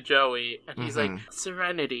to Joey, and he's like,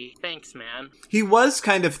 Serenity, thanks, man. He was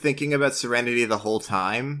kind of thinking about Serenity the whole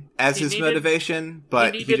time as his motivation,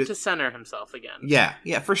 but he needed to center himself again.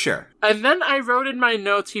 Yeah, for sure. And then I wrote in my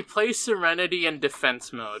notes, he plays Serenity in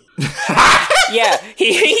defense mode. Yeah,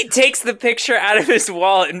 he takes the picture out of his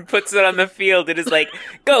wallet and puts it on the field and is like,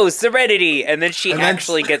 go, Serenity! And then she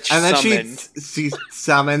actually gets summoned. And then she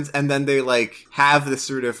summons, and then they, have this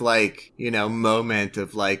sort of, moment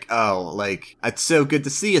of, it's so good to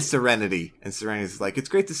see you, Serenity. And Serenity's like, it's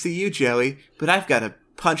great to see you, Joey, but I've got to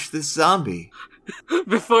punch this zombie.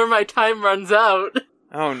 Before my time runs out.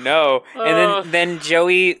 Oh, no. And then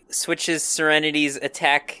Joey switches Serenity's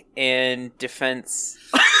attack and defense.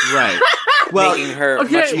 Right. Well, making her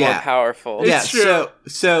much more powerful. Yeah, so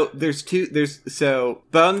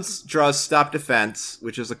Bones draws Stop Defense,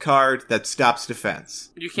 which is a card that stops defense.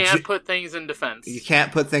 You can't put things in defense. You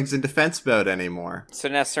can't put things in defense mode anymore. So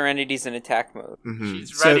now Serenity's in attack mode. Mm-hmm.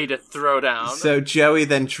 She's ready to throw down. So Joey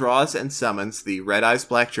then draws and summons the Red Eyes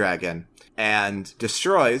Black Dragon and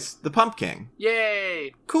destroys the Pumpkin.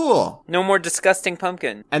 Yay! Cool. No more disgusting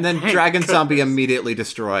pumpkin. And then Dragon Zombie immediately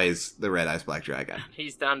destroys the Red Eyes Black Dragon.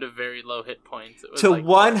 He's down to very low hit points. It was to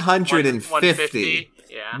 150. 150.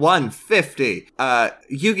 Yeah. 150.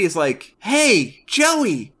 Yugi's like, hey,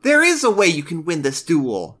 Joey, there is a way you can win this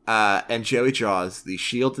duel. And Joey draws the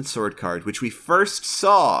Shield and Sword card, which we first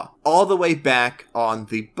saw all the way back on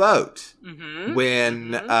the boat. Mm-hmm.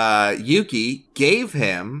 When Yugi gave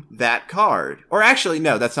him that card. card. Or actually,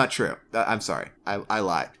 no, that's not true. I'm sorry. I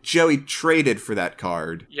lied. Joey traded for that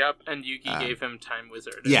card. Yep, and Yugi gave him Time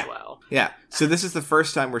Wizard as well. Yeah, so this is the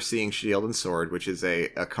first time we're seeing Shield and Sword, which is a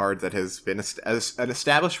card that has been an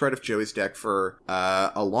established part of Joey's deck for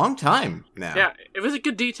a long time now. Yeah, it was a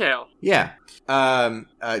good detail. Yeah.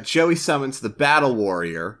 Joey summons the Battle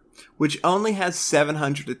Warrior, which only has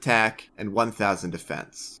 700 attack and 1000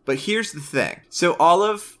 defense. But here's the thing. So all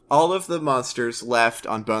of the monsters left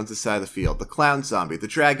on Bones' side of the field, the Clown Zombie, the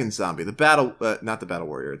Dragon Zombie, not the Battle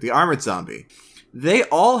Warrior, the Armored Zombie, they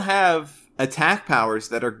all have attack powers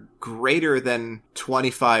that are greater than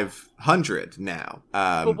 2,500 now.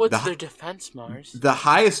 But what's their defense, Mars? The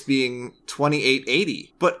highest being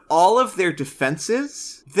 2,880. But all of their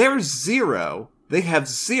defenses, they're 0. They have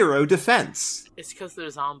 0 defense. It's because they're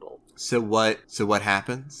Zombo. So what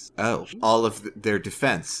happens? Oh, all of their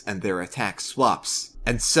defense and their attack swaps.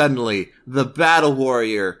 And suddenly, the Battle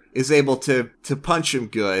Warrior is able to punch him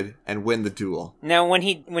good and win the duel. Now,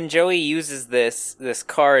 when Joey uses this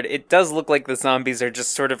card, it does look like the zombies are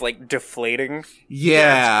just sort of like deflating.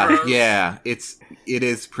 Yeah, it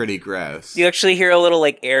is pretty gross. You actually hear a little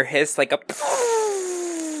like air hiss, like a.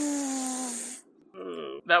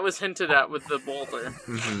 That was hinted at with the boulder.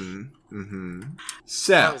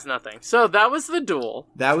 So that was nothing. So that was the duel.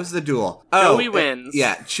 Joey wins.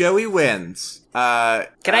 Yeah, Joey wins. Can I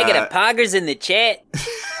get a poggers in the chat?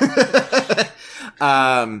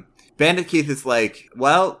 Bandit Keith is like,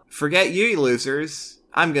 well, forget you losers.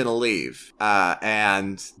 I'm gonna leave.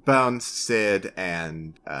 And Bones, Sid,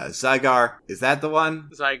 and Zygar, is that the one?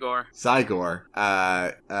 Zygor,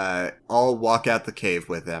 all walk out the cave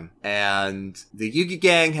with him. And the Yugi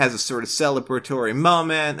gang has a sort of celebratory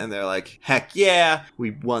moment, and they're like, heck yeah,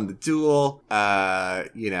 we won the duel.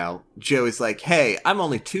 Joey's like, hey, I'm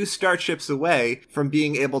only 2 starships away from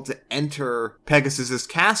being able to enter Pegasus's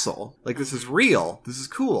castle. Like, this is real. This is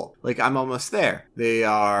cool. Like, I'm almost there. They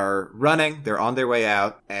are running. They're on their way out.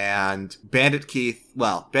 And Bandit Keith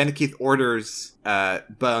orders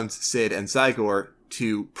Bones, Sid, and Zygor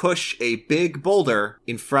to push a big boulder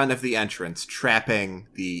in front of the entrance, trapping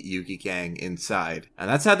the Yugi gang inside. And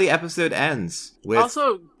that's how the episode ends. With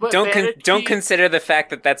also, don't consider the fact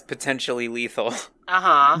that that's potentially lethal.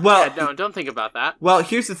 Well, yeah, don't think about that. Well,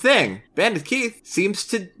 here's the thing. Bandit Keith seems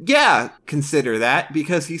to, consider that,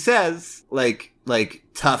 because he says, like,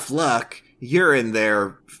 tough luck. You're in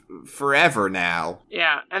there forever now.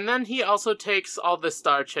 Yeah, and then he also takes all the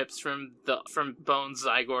star chips from Bones,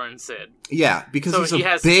 Zygor, and Sid. Yeah, because he's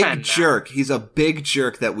a big jerk. He's a big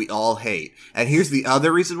jerk that we all hate. And here's the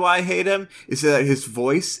other reason why I hate him, is that his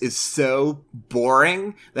voice is so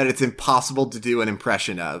boring that it's impossible to do an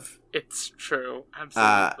impression of. It's true.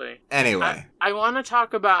 Absolutely. Anyway. I want to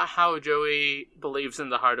talk about how Joey believes in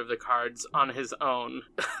the heart of the cards on his own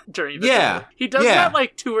during the duel. He does that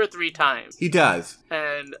like 2 or 3 times. He does.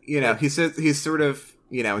 And he says he's sort of,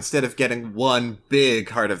 instead of getting one big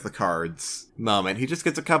heart of the cards moment, he just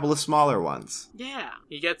gets a couple of smaller ones. Yeah.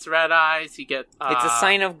 He gets red eyes, it's a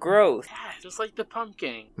sign of growth. Yeah, just like the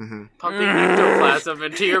pumpkin. Mm-hmm. Pumping ectoplasm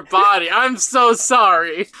into your body. I'm so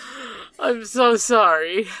sorry.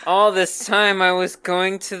 All this time I was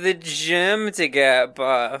going to the gym to get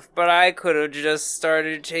buff, but I could have just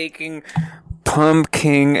started taking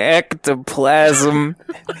pumpkin ectoplasm.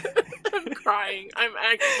 I'm crying. I'm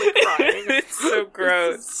actually crying. It's so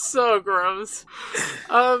gross. It's so gross.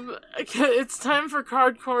 It's time for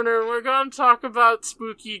Card Corner, and we're going to talk about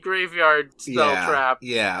spooky graveyard spell trap.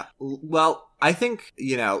 Yeah. Well, I think,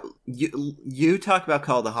 you talk about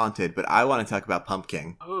Call of the Haunted, but I want to talk about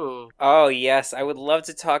Pumpkin. Oh, yes. I would love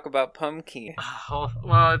to talk about Pumpkin.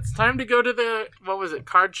 Well, it's time to go to the,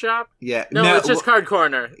 card shop? Yeah. No, it's just Card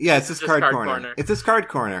Corner. Yeah, it's just Card Corner. It's just Card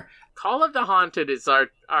Corner. Call of the Haunted is our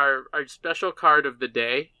special card of the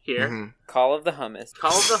day here. Mm-hmm. Call of the Hummus.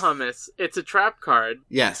 Call of the Hummus. It's a trap card.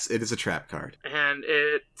 Yes, it is a trap card. And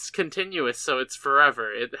it's continuous, so it's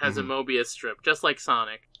forever. It has a Mobius strip, just like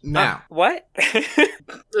Sonic. Now. What?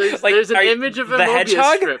 There's an image of a Mobius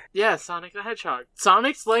hedgehog? strip. Yeah, Sonic the Hedgehog.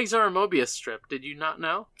 Sonic's legs are a Mobius strip. Did you not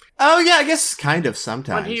know? Oh, yeah, I guess kind of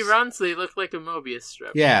sometimes. When he runs, they look like a Mobius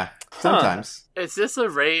strip. Yeah, sometimes. Is this a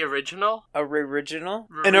Ray original? A Ray original?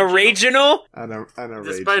 An original? An original.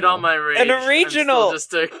 Despite all my rage, an original!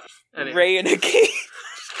 Anyway. Ray in a cage.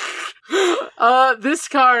 This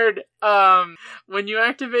card, when you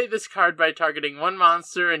activate this card by targeting one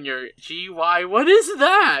monster in your GY, what is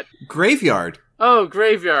that? Graveyard. Oh,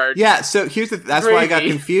 graveyard. Yeah, so that's why I got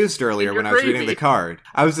confused earlier when I was reading the card.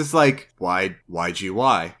 I was just like, why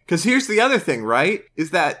GY? Because here's the other thing, right?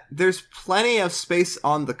 Is that there's plenty of space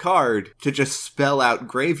on the card to just spell out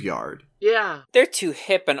graveyard. Yeah. They're too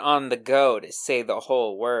hip and on the go to say the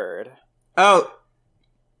whole word. Oh,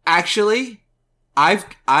 actually, I've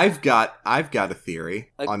got a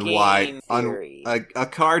theory on why theory. On a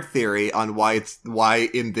card theory on why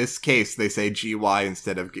in this case they say GY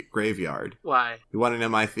instead of graveyard. Why? You want to know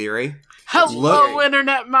my theory? Hello,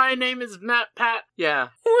 Internet. My name is Matt Pat. Yeah.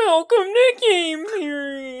 Welcome to Game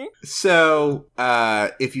Theory. So,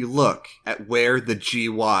 if you look at where the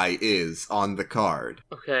GY is on the card,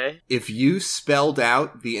 okay, if you spelled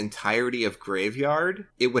out the entirety of graveyard,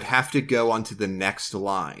 it would have to go onto the next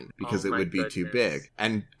line because it would be too big.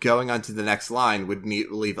 And going onto the next line would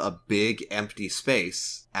leave a big empty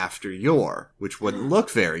space after your, which wouldn't look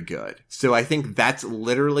very good. So I think that's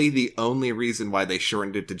literally the only reason why they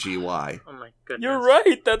shortened it to GY. Oh my goodness. You're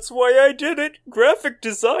right, that's why I did it. Graphic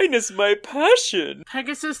design is my passion.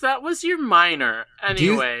 Pegasus, that was your minor.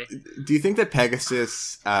 Anyway. Do you think that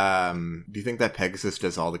Pegasus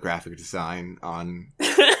does all the graphic design on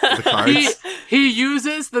the cards? He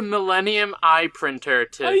uses the Millennium Eye printer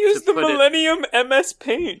to I use the Millennium MS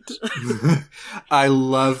Paint. I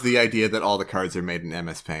love the idea that all the cards are made in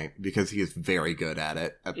MS Paint because he is very good at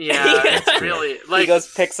it. Yeah, it's really he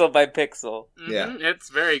goes pixel by pixel. Mm-hmm, yeah, it's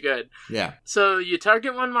very good. Yeah. So you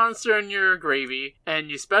target one monster in your gravy, and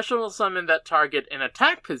you special summon that target in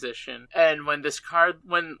attack position. And when this card,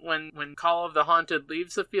 when Call of the Haunted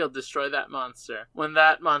leaves the field, destroy that monster. When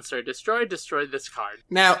that monster destroy this card.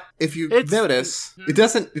 Now, if you notice, it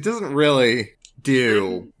doesn't really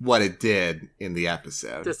do what it did in the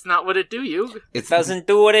episode. That's not what it do, you. It doesn't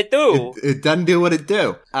do what it do. It doesn't do what it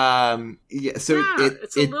do. It's a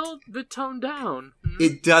little bit toned down.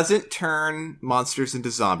 It doesn't turn monsters into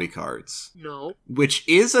zombie cards. No. Which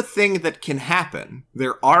is a thing that can happen.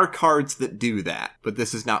 There are cards that do that, but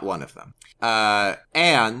this is not one of them.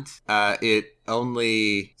 And it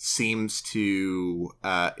only seems to,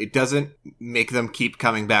 it doesn't make them keep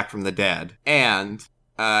coming back from the dead. And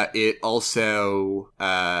it also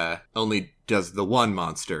only does the one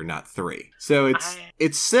monster, not three. So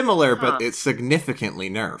it's similar, but it's significantly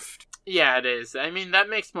nerfed. Yeah, it is. I mean, that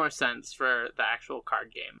makes more sense for the actual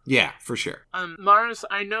card game. Yeah, for sure. Mars,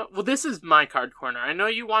 I know... Well, this is my card corner. I know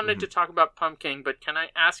you wanted to talk about Pumpkin, but can I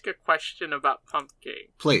ask a question about Pumpkin?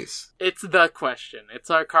 Please. It's the question. It's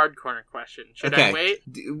our card corner question. Should I wait?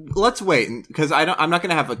 Let's wait, because I'm not going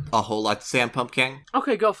to have a whole lot to say on Pumpkin.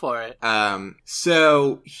 Okay, go for it.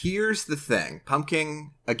 So, here's the thing.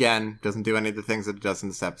 Pumpkin... Again, doesn't do any of the things that it does in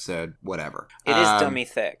this episode, whatever. It is dummy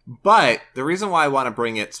thick. But the reason why I want to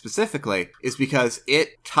bring it specifically is because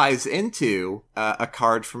it ties into a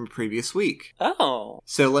card from a previous week. Oh.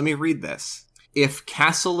 So let me read this. If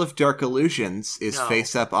Castle of Dark Illusions is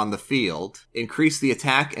face up on the field, increase the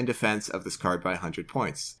attack and defense of this card by 100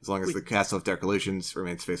 points. As long as the Castle of Dark Illusions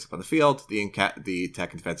remains face up on the field, the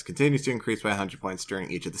attack and defense continues to increase by 100 points during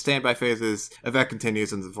each of the standby phases. Effect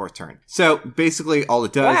continues on the fourth turn. So basically all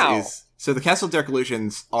it does is... So the Castle of Dark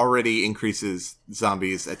Illusions already increases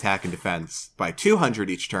zombies' attack and defense by 200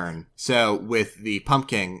 each turn. So with the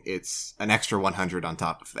Pumpkin, it's an extra 100 on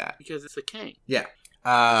top of that. Because it's a king. Yeah.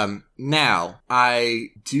 Now, I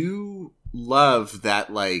do love that,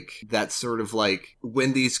 that sort of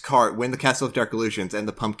when the Castle of Dark Illusions and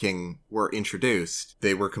the Pumpkin were introduced,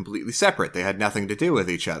 they were completely separate. They had nothing to do with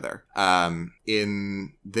each other.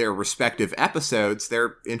 In their respective episodes,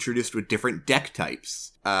 they're introduced with different deck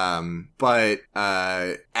types. But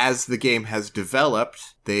as the game has developed,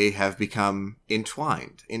 they have become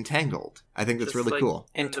entangled. I think that's really cool.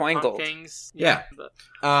 Entwangled. Yeah.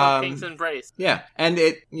 Pumpkins embrace. Yeah. And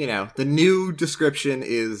the new description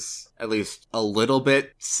is at least a little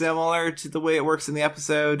bit similar to the way it works in the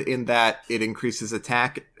episode, in that it increases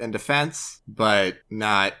attack and defense, but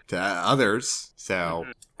not others. So,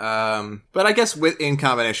 but I guess in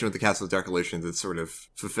combination with the Castle of Dark Illusions, it's sort of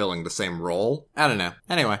fulfilling the same role. I don't know.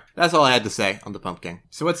 Anyway, that's all I had to say on the Pumpkin.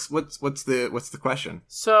 So what's the question?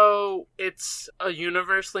 So it's a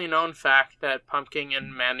universally known fact that Pumpkin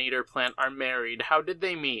and Maneater Plant are married. How did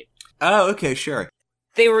they meet? Oh, okay, sure.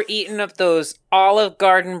 They were eating up those Olive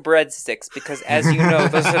Garden breadsticks because, as you know,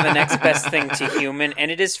 those are the next best thing to human,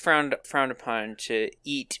 and it is frowned upon to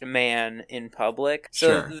eat man in public.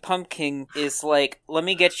 So the Pumpkin is like, let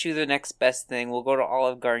me get you the next best thing. We'll go to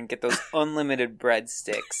Olive Garden and get those unlimited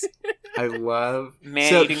breadsticks. I love...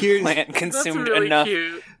 Man-eating plant consumed really enough...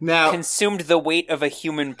 Cute. Now, consumed the weight of a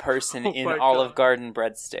human person in Olive Garden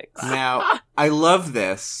breadsticks. Now, I love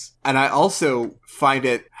this, and I also find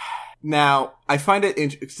it... Now, I find it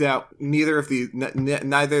interesting. Neither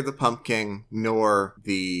the Pumpkin nor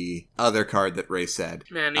the other card that Ray said.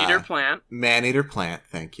 Maneater Plant. Maneater Plant,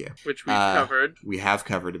 thank you. Which we've covered. We have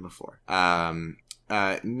covered it before.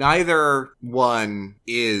 neither one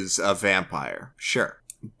is a vampire. Sure.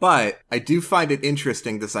 But I do find it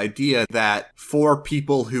interesting, this idea that for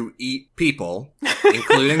people who eat people,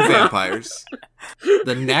 including vampires,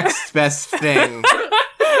 the next best thing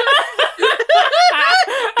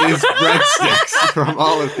is breadsticks from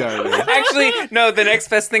Olive Garden. Actually, no, the next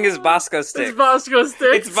best thing is Bosco sticks. It's Bosco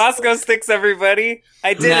sticks. It's Bosco sticks, everybody.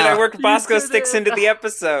 I did it. I worked Bosco sticks into the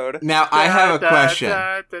episode. Now, I have a question.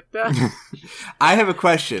 I have a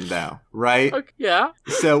question, though, right? Okay, yeah.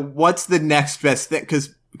 So, what's the next best thing?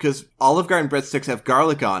 Because Olive Garden breadsticks have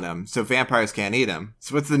garlic on them, so vampires can't eat them.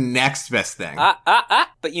 So what's the next best thing?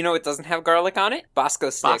 But you know it doesn't have garlic on it? Bosco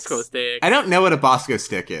sticks. Bosco stick. I don't know what a Bosco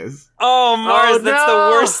stick is. Oh, Mars, that's the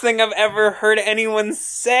worst thing I've ever heard anyone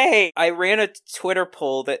say. I ran a Twitter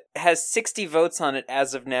poll that has 60 votes on it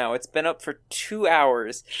as of now. It's been up for 2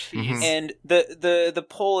 hours. Jeez. And the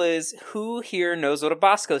poll is, who here knows what a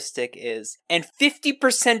Bosco stick is? And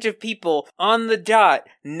 50% of people on the dot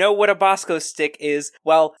know what a Bosco stick is,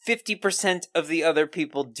 while 50% of the other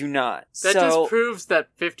people do not. That just proves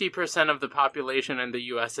that 50% of the population in the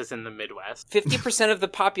U.S. is in the Midwest. 50% of the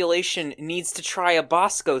population needs to try a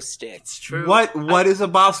Bosco stick. It's true. What is a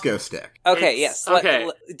Bosco stick? Okay, yes. Okay.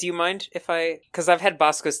 Do you mind if I... Because I've had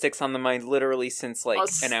Bosco sticks on the mind literally since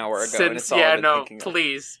an hour ago. And it's all I've been thinking of.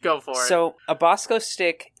 Please, go for it. So, a Bosco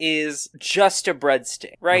stick is just a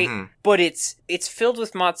breadstick, right? Mm-hmm. But it's filled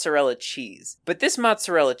with mozzarella cheese. But this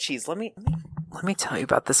mozzarella cheese, let me tell you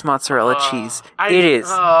about this mozzarella cheese. It is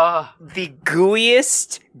the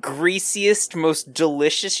gooeyest, greasiest, most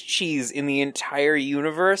delicious cheese in the entire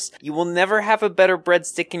universe. You will never have a better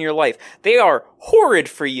breadstick in your life. They are horrid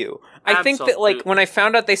for you. I think that, like, when I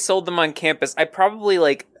found out they sold them on campus, I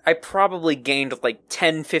probably gained like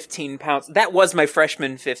 10, 15 pounds. That was my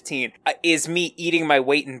freshman 15, is me eating my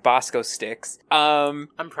weight in Bosco sticks. I'm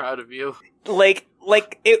proud of you. And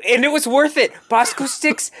it was worth it. Bosco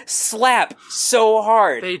sticks slap so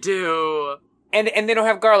hard. They do. And they don't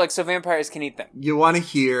have garlic, so vampires can eat them. You want to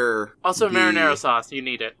hear... Also, marinara sauce. You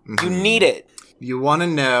need it. Mm-hmm. You need it. You want to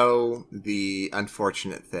know the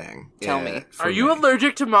unfortunate thing. Tell me. Are you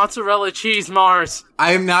allergic to mozzarella cheese, Mars?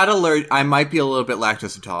 I am not allergic. I might be a little bit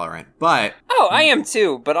lactose intolerant, but... Oh, I am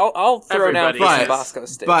too, but I'll throw down for some Bosco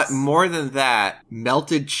sticks. But more than that,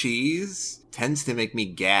 melted cheese tends to make me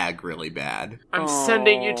gag really bad. I'm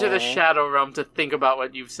sending you to the Shadow Realm to think about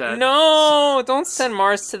what you've said. No, don't send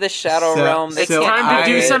Mars to the Shadow Realm. It's time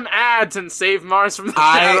to do some ads and save Mars from the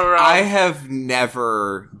Shadow Realm. I have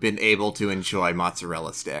never been able to enjoy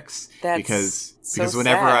mozzarella sticks because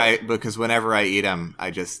whenever I eat them,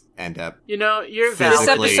 I just end up. This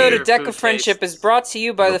episode of Deck of Friendship is brought to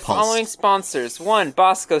you by the following sponsors: 1,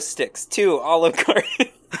 Bosco sticks; 2, Olive Garden;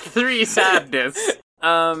 3, sadness.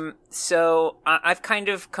 So I've kind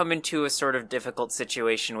of come into a sort of difficult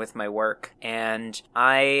situation with my work, and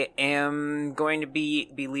I am going to be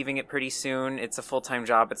leaving it pretty soon. It's a full-time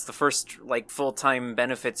job. It's the first, full-time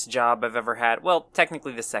benefits job I've ever had. Well,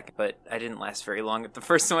 technically the second, but I didn't last very long at the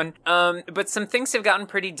first one. But some things have gotten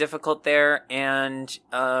pretty difficult there, and,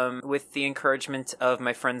 with the encouragement of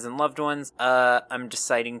my friends and loved ones, I'm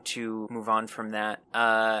deciding to move on from that.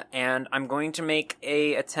 And I'm going to make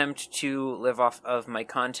a attempt to live off of my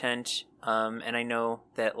content. And I know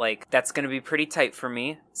that, that's going to be pretty tight for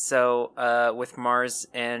me. So, with Mars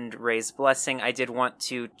and Ray's blessing, I did want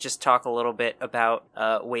to just talk a little bit about,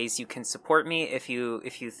 ways you can support me if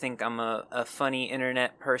you think I'm a funny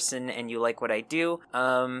internet person and you like what I do.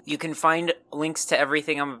 You can find links to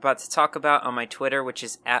everything I'm about to talk about on my Twitter, which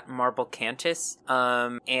is @MarbleCantus.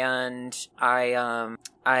 And I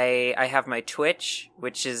have my Twitch,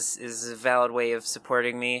 which is a valid way of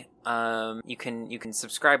supporting me. You can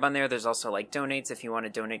subscribe on there. There's also donates if you want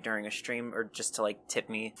to donate during a stream or just to tip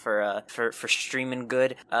me for streaming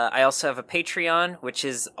good. I also have a Patreon, which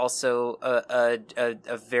is also a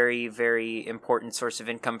very, very important source of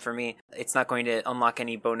income for me. It's not going to unlock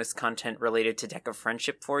any bonus content related to Deck of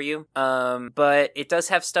Friendship for you. But it does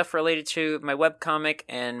have stuff related to my webcomic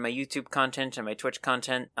and my YouTube content and my Twitch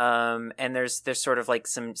content. And there's sort of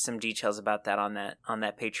some details about that on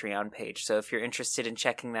that Patreon page. So if you're interested in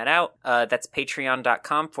checking that out, that's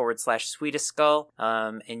patreon.com/Sweetest Skull.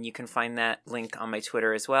 And you can find that link on my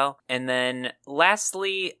Twitter as well. And then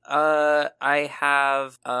lastly, I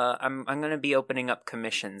have, I'm going to be opening up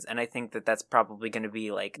commissions, and I think that that's probably going to be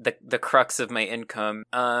the crux of my income.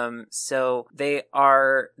 So I'm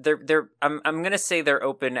going to say they're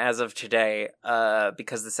open as of today,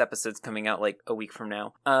 because this episode's coming out a week from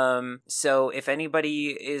now. So if anybody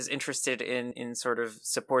anybody is interested in sort of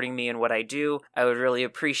supporting me in what I do, I would really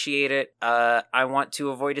appreciate it. I want to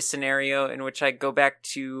avoid a scenario in which I go back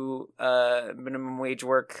to minimum wage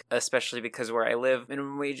work, especially because where I live,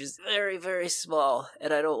 minimum wage is very, very small,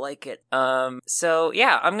 and I don't like it. So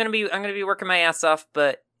yeah, I'm gonna be working my ass off,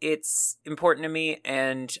 but it's important to me,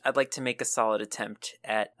 and I'd like to make a solid attempt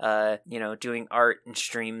at, doing art and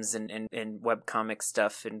streams and webcomic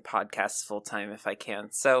stuff and podcasts full time if I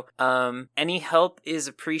can. So, any help is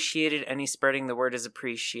appreciated. Any spreading the word is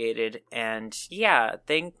appreciated. And yeah,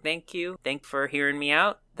 thank you. Thank for hearing me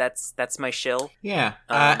out. That's my shill. Yeah.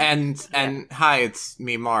 And hi, it's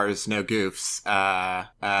me, Mars, no goofs. I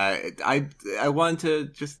wanted to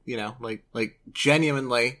just, like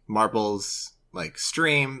genuinely, Marble's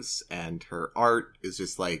streams and her art is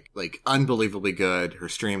just like unbelievably good. Her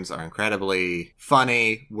streams are incredibly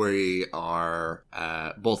funny. We are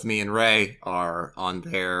both me and Ray are on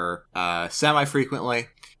there semi-frequently.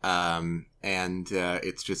 And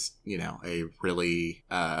it's just, a really,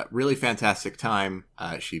 really fantastic time.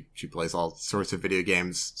 She plays all sorts of video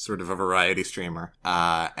games, sort of a variety streamer,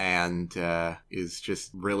 and is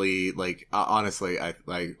just really, honestly, I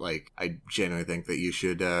genuinely think that you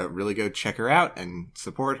should really go check her out and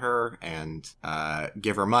support her and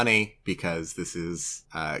give her money, because this is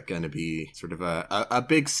going to be sort of a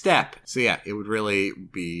big step. So yeah, it would really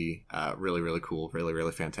be really, really cool, really,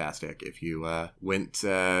 really fantastic if you went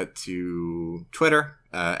to Twitter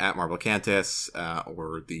at MarbleCantus,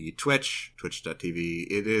 or the twitch.tv.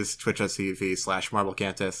 It is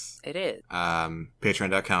twitch.tv/MarbleCantus. It is.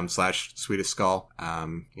 Patreon.com/SweetestSkull.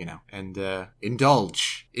 And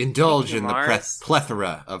indulge in the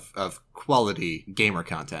plethora of quality gamer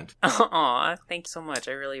content. Aw, thank you so much.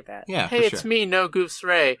 I really bet. Yeah. Hey, it's me, No Goofs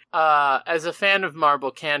Ray. As a fan of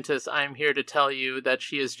MarbleCantus, I'm here to tell you that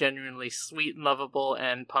she is genuinely sweet and lovable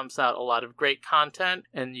and pumps out a lot of great content,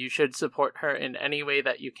 and you should support her in any way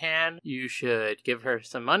that you can. You should give her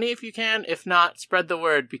some money if you can. If not, spread the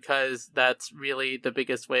word, because that's really the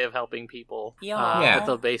biggest way of helping people at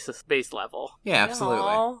the base level. Yeah,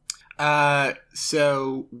 absolutely.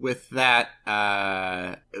 So with that,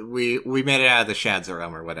 we made it out of the Shadza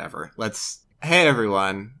realm or whatever. Hey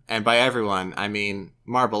everyone, and by everyone, I mean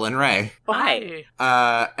Marble and Ray. Hi.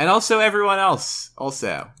 And also everyone else,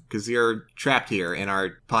 because you're trapped here in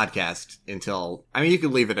our podcast until, you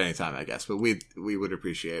could leave at any time, I guess, but we would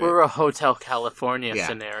appreciate it. We're a Hotel California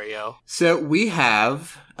scenario. So we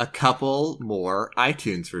have a couple more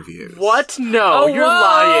iTunes reviews. What? No, you're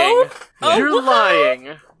lying. You're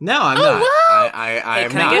lying. No, I'm not. Wow. I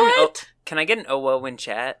am not. Can I get an whoa in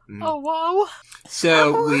chat? Mm. Oh, whoa.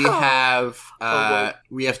 So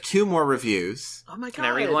we have two more reviews. Oh my god. Can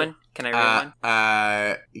I read one?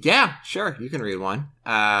 Yeah, sure. You can read one.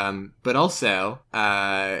 But also,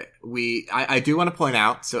 I do want to point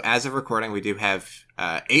out, so as of recording, we do have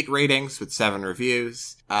 8 ratings with 7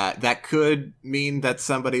 reviews. That could mean that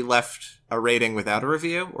somebody left a rating without a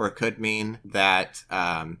review, or it could mean that,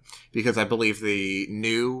 because I believe the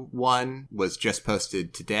new one was just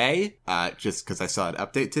posted today, just because I saw an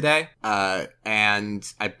update today. And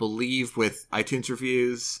I believe with iTunes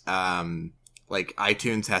reviews,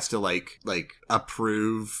 iTunes has to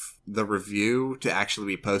approve the review to actually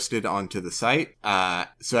be posted onto the site.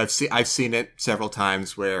 So I've seen it several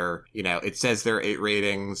times where, it says there are 8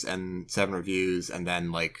 ratings and 7 reviews, and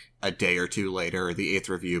then a day or two later, the 8th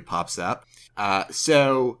review pops up.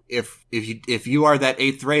 So if you are that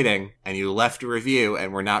 8th rating and you left a review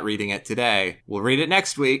and we're not reading it today, we'll read it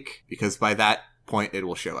next week, because by that point it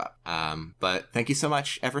will show up. But thank you so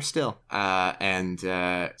much ever still.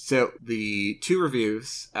 So the 2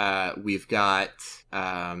 reviews, we've got,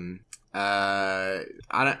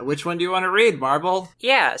 which one do you want to read, Marble?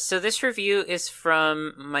 Yeah, so this review is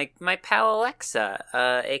from my pal Alexa,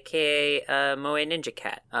 aka Moe Ninja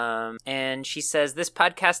Cat. And she says, "This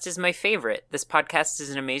podcast is my favorite. This podcast is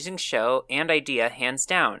an amazing show and idea, hands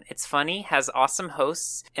down. It's funny, has awesome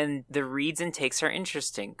hosts, and the reads and takes are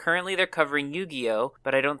interesting. Currently they're covering Yu-Gi-Oh!,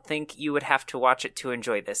 but I don't think you would have to watch it to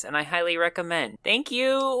enjoy this, and I highly recommend." Thank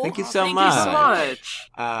you! Thank you so much. Thank you so much.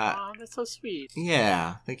 That's so sweet.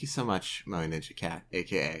 Yeah, thank you so much, Moe Ninja Cat,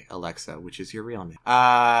 aka Alexa, which is your real name.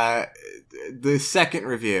 The second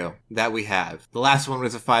review that we have, the last one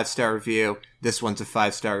was a 5-star review. This one's a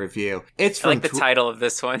 5-star review. It's from I like the title of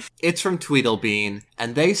this one. It's from Tweedlebean,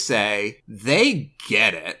 and they say they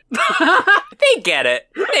get it. They get it.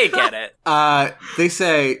 They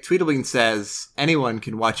say, Tweedlebean says, anyone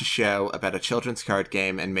can watch a show about a children's card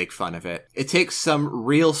game and make fun of it. It takes some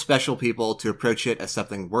real special people to approach it as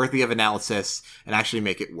something worthy of analysis and actually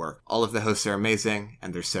make it work. All of the hosts are amazing,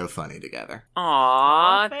 and they're so funny together.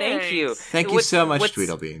 Aww, thank you. Thank you so much,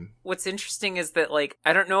 Tweedlebean. What's interesting is that, like,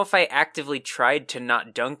 I don't know if I actively tried to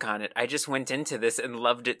not dunk on it. I just went into this and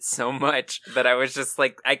loved it so much that I was just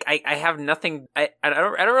like, I have nothing, I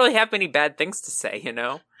don't really have many bad things to say, you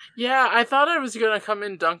know? Yeah, I thought I was gonna come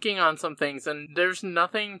in dunking on some things, and there's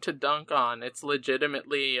nothing to dunk on. It's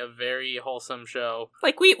legitimately a very wholesome show.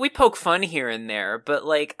 Like, we poke fun here and there, but,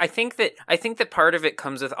 like, I think that part of it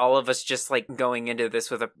comes with all of us just, like, going into this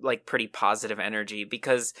with a, like, pretty positive energy,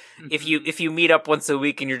 because if you meet up once a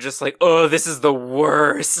week and you're just like, oh, this is the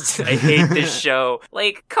worst, I hate this show,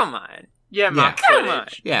 like, come on. Yeah, come on.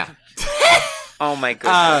 Yeah. Oh my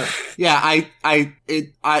goodness.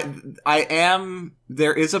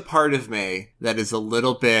 There is a part of me that is a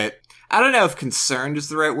little bit, I don't know if concerned is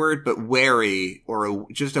the right word, but wary or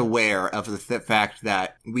just aware of the fact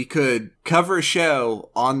that we could cover a show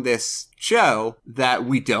on this show that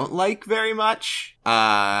we don't like very much.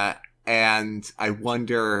 And I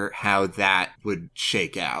wonder how that would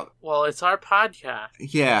shake out. Well, it's our podcast.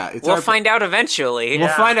 Yeah. We'll find out eventually. We'll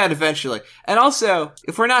find out eventually. And also,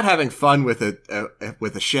 if we're not having fun with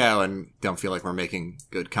a show and don't feel like we're making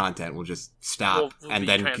good content, we'll just stop. We'll be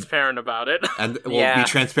transparent about it. And we'll be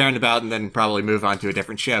transparent about it and then probably move on to a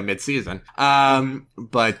different show mid-season.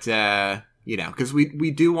 You know, because we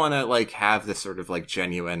do want to, like, have this sort of, like,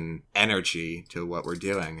 genuine energy to what we're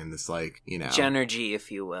doing, and this, like, you know... Genergy,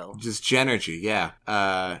 if you will. Just genergy, yeah.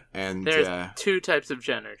 And there's two types of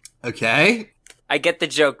genergy. Okay. I get the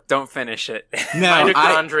joke, don't finish it. No,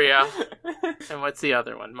 mitochondria. And what's the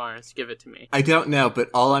other one, Mars? Give it to me. I don't know, but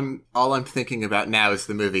all I'm thinking about now is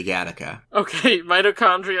the movie Gattaca. Okay,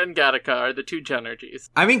 mitochondria and Gattaca are the two genergies.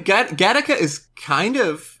 I mean, Gattaca is kind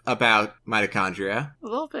of about mitochondria. A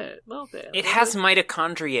little bit. It has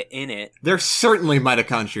mitochondria in it. There's certainly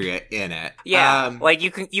mitochondria in it. Yeah, like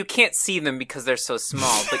you can't see them because they're so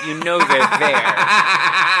small, but you know they're there.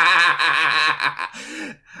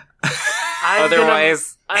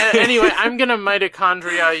 Otherwise... anyway, I'm gonna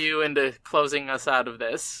mitochondria you into closing us out of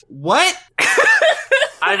this. What?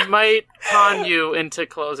 I might con you into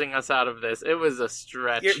closing us out of this. It was a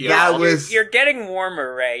stretch. You're getting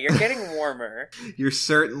warmer, Ray. You're getting warmer. You're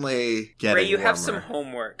certainly getting Ray, you warmer. have some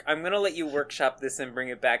homework. I'm gonna let you workshop this and bring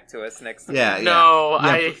it back to us next week.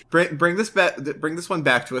 Bring this one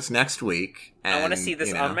back to us next week. And, I want to see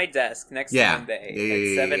this on my desk next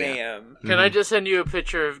Monday at 7 a.m. Can I just send you a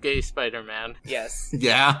picture of gay Spider-Man? Yes.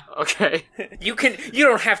 Yeah. Okay. You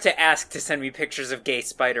don't have to ask to send me pictures of gay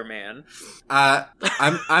Spider-Man.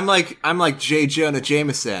 I'm like J. Jonah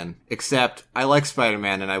Jameson, except I like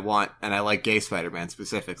Spider-Man and I like gay Spider-Man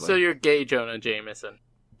specifically. So you're gay Jonah Jameson.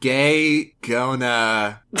 Gay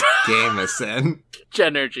Jonah Jameson.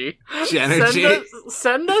 Genergy.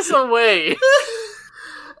 Send us away.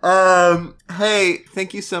 Hey,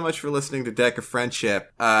 thank you so much for listening to Deck of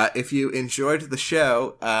Friendship. If you enjoyed the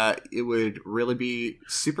show, it would really be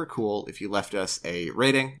super cool if you left us a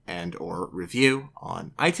rating and or review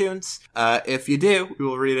on iTunes. If you do, we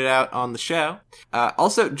will read it out on the show.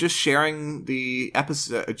 Also, just sharing an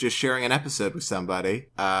episode with somebody,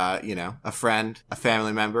 a friend, a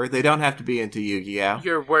family member. They don't have to be into Yu-Gi-Oh!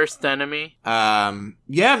 Your worst enemy?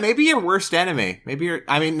 Yeah, maybe your worst enemy.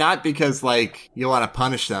 Not because, like, you want to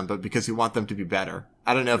punish them, but because you want them to be better.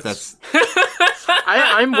 I don't know if that's...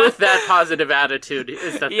 I'm with that positive attitude,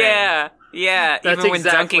 is the thing. Yeah, even when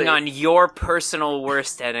dunking on your personal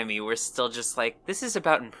worst enemy, we're still just like, this is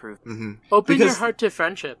about improvement. Mm-hmm. Open your heart to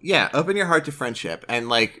friendship. Yeah, open your heart to friendship. And,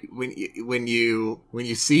 like, when you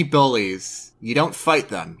see bullies, you don't fight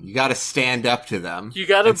them. You gotta stand up to them. You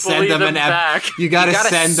gotta bully them back. You gotta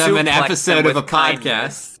send them an episode of a kindness.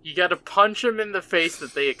 podcast. You gotta punch them in the face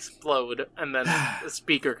that they explode, and then a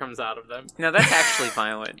speaker comes out of them. No, that's actually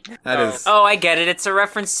violent. That is. Oh, I get it. It's a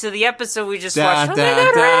reference to the episode we just watched.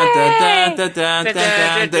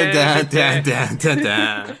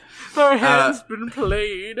 Our hand's been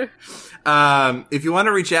played. If you want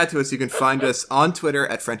to reach out to us, you can find us on Twitter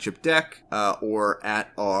at Friendship Deck, or at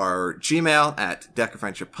our Gmail at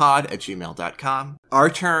deckofriendshippod@gmail.com. Our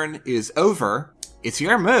turn is over. It's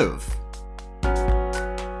your move.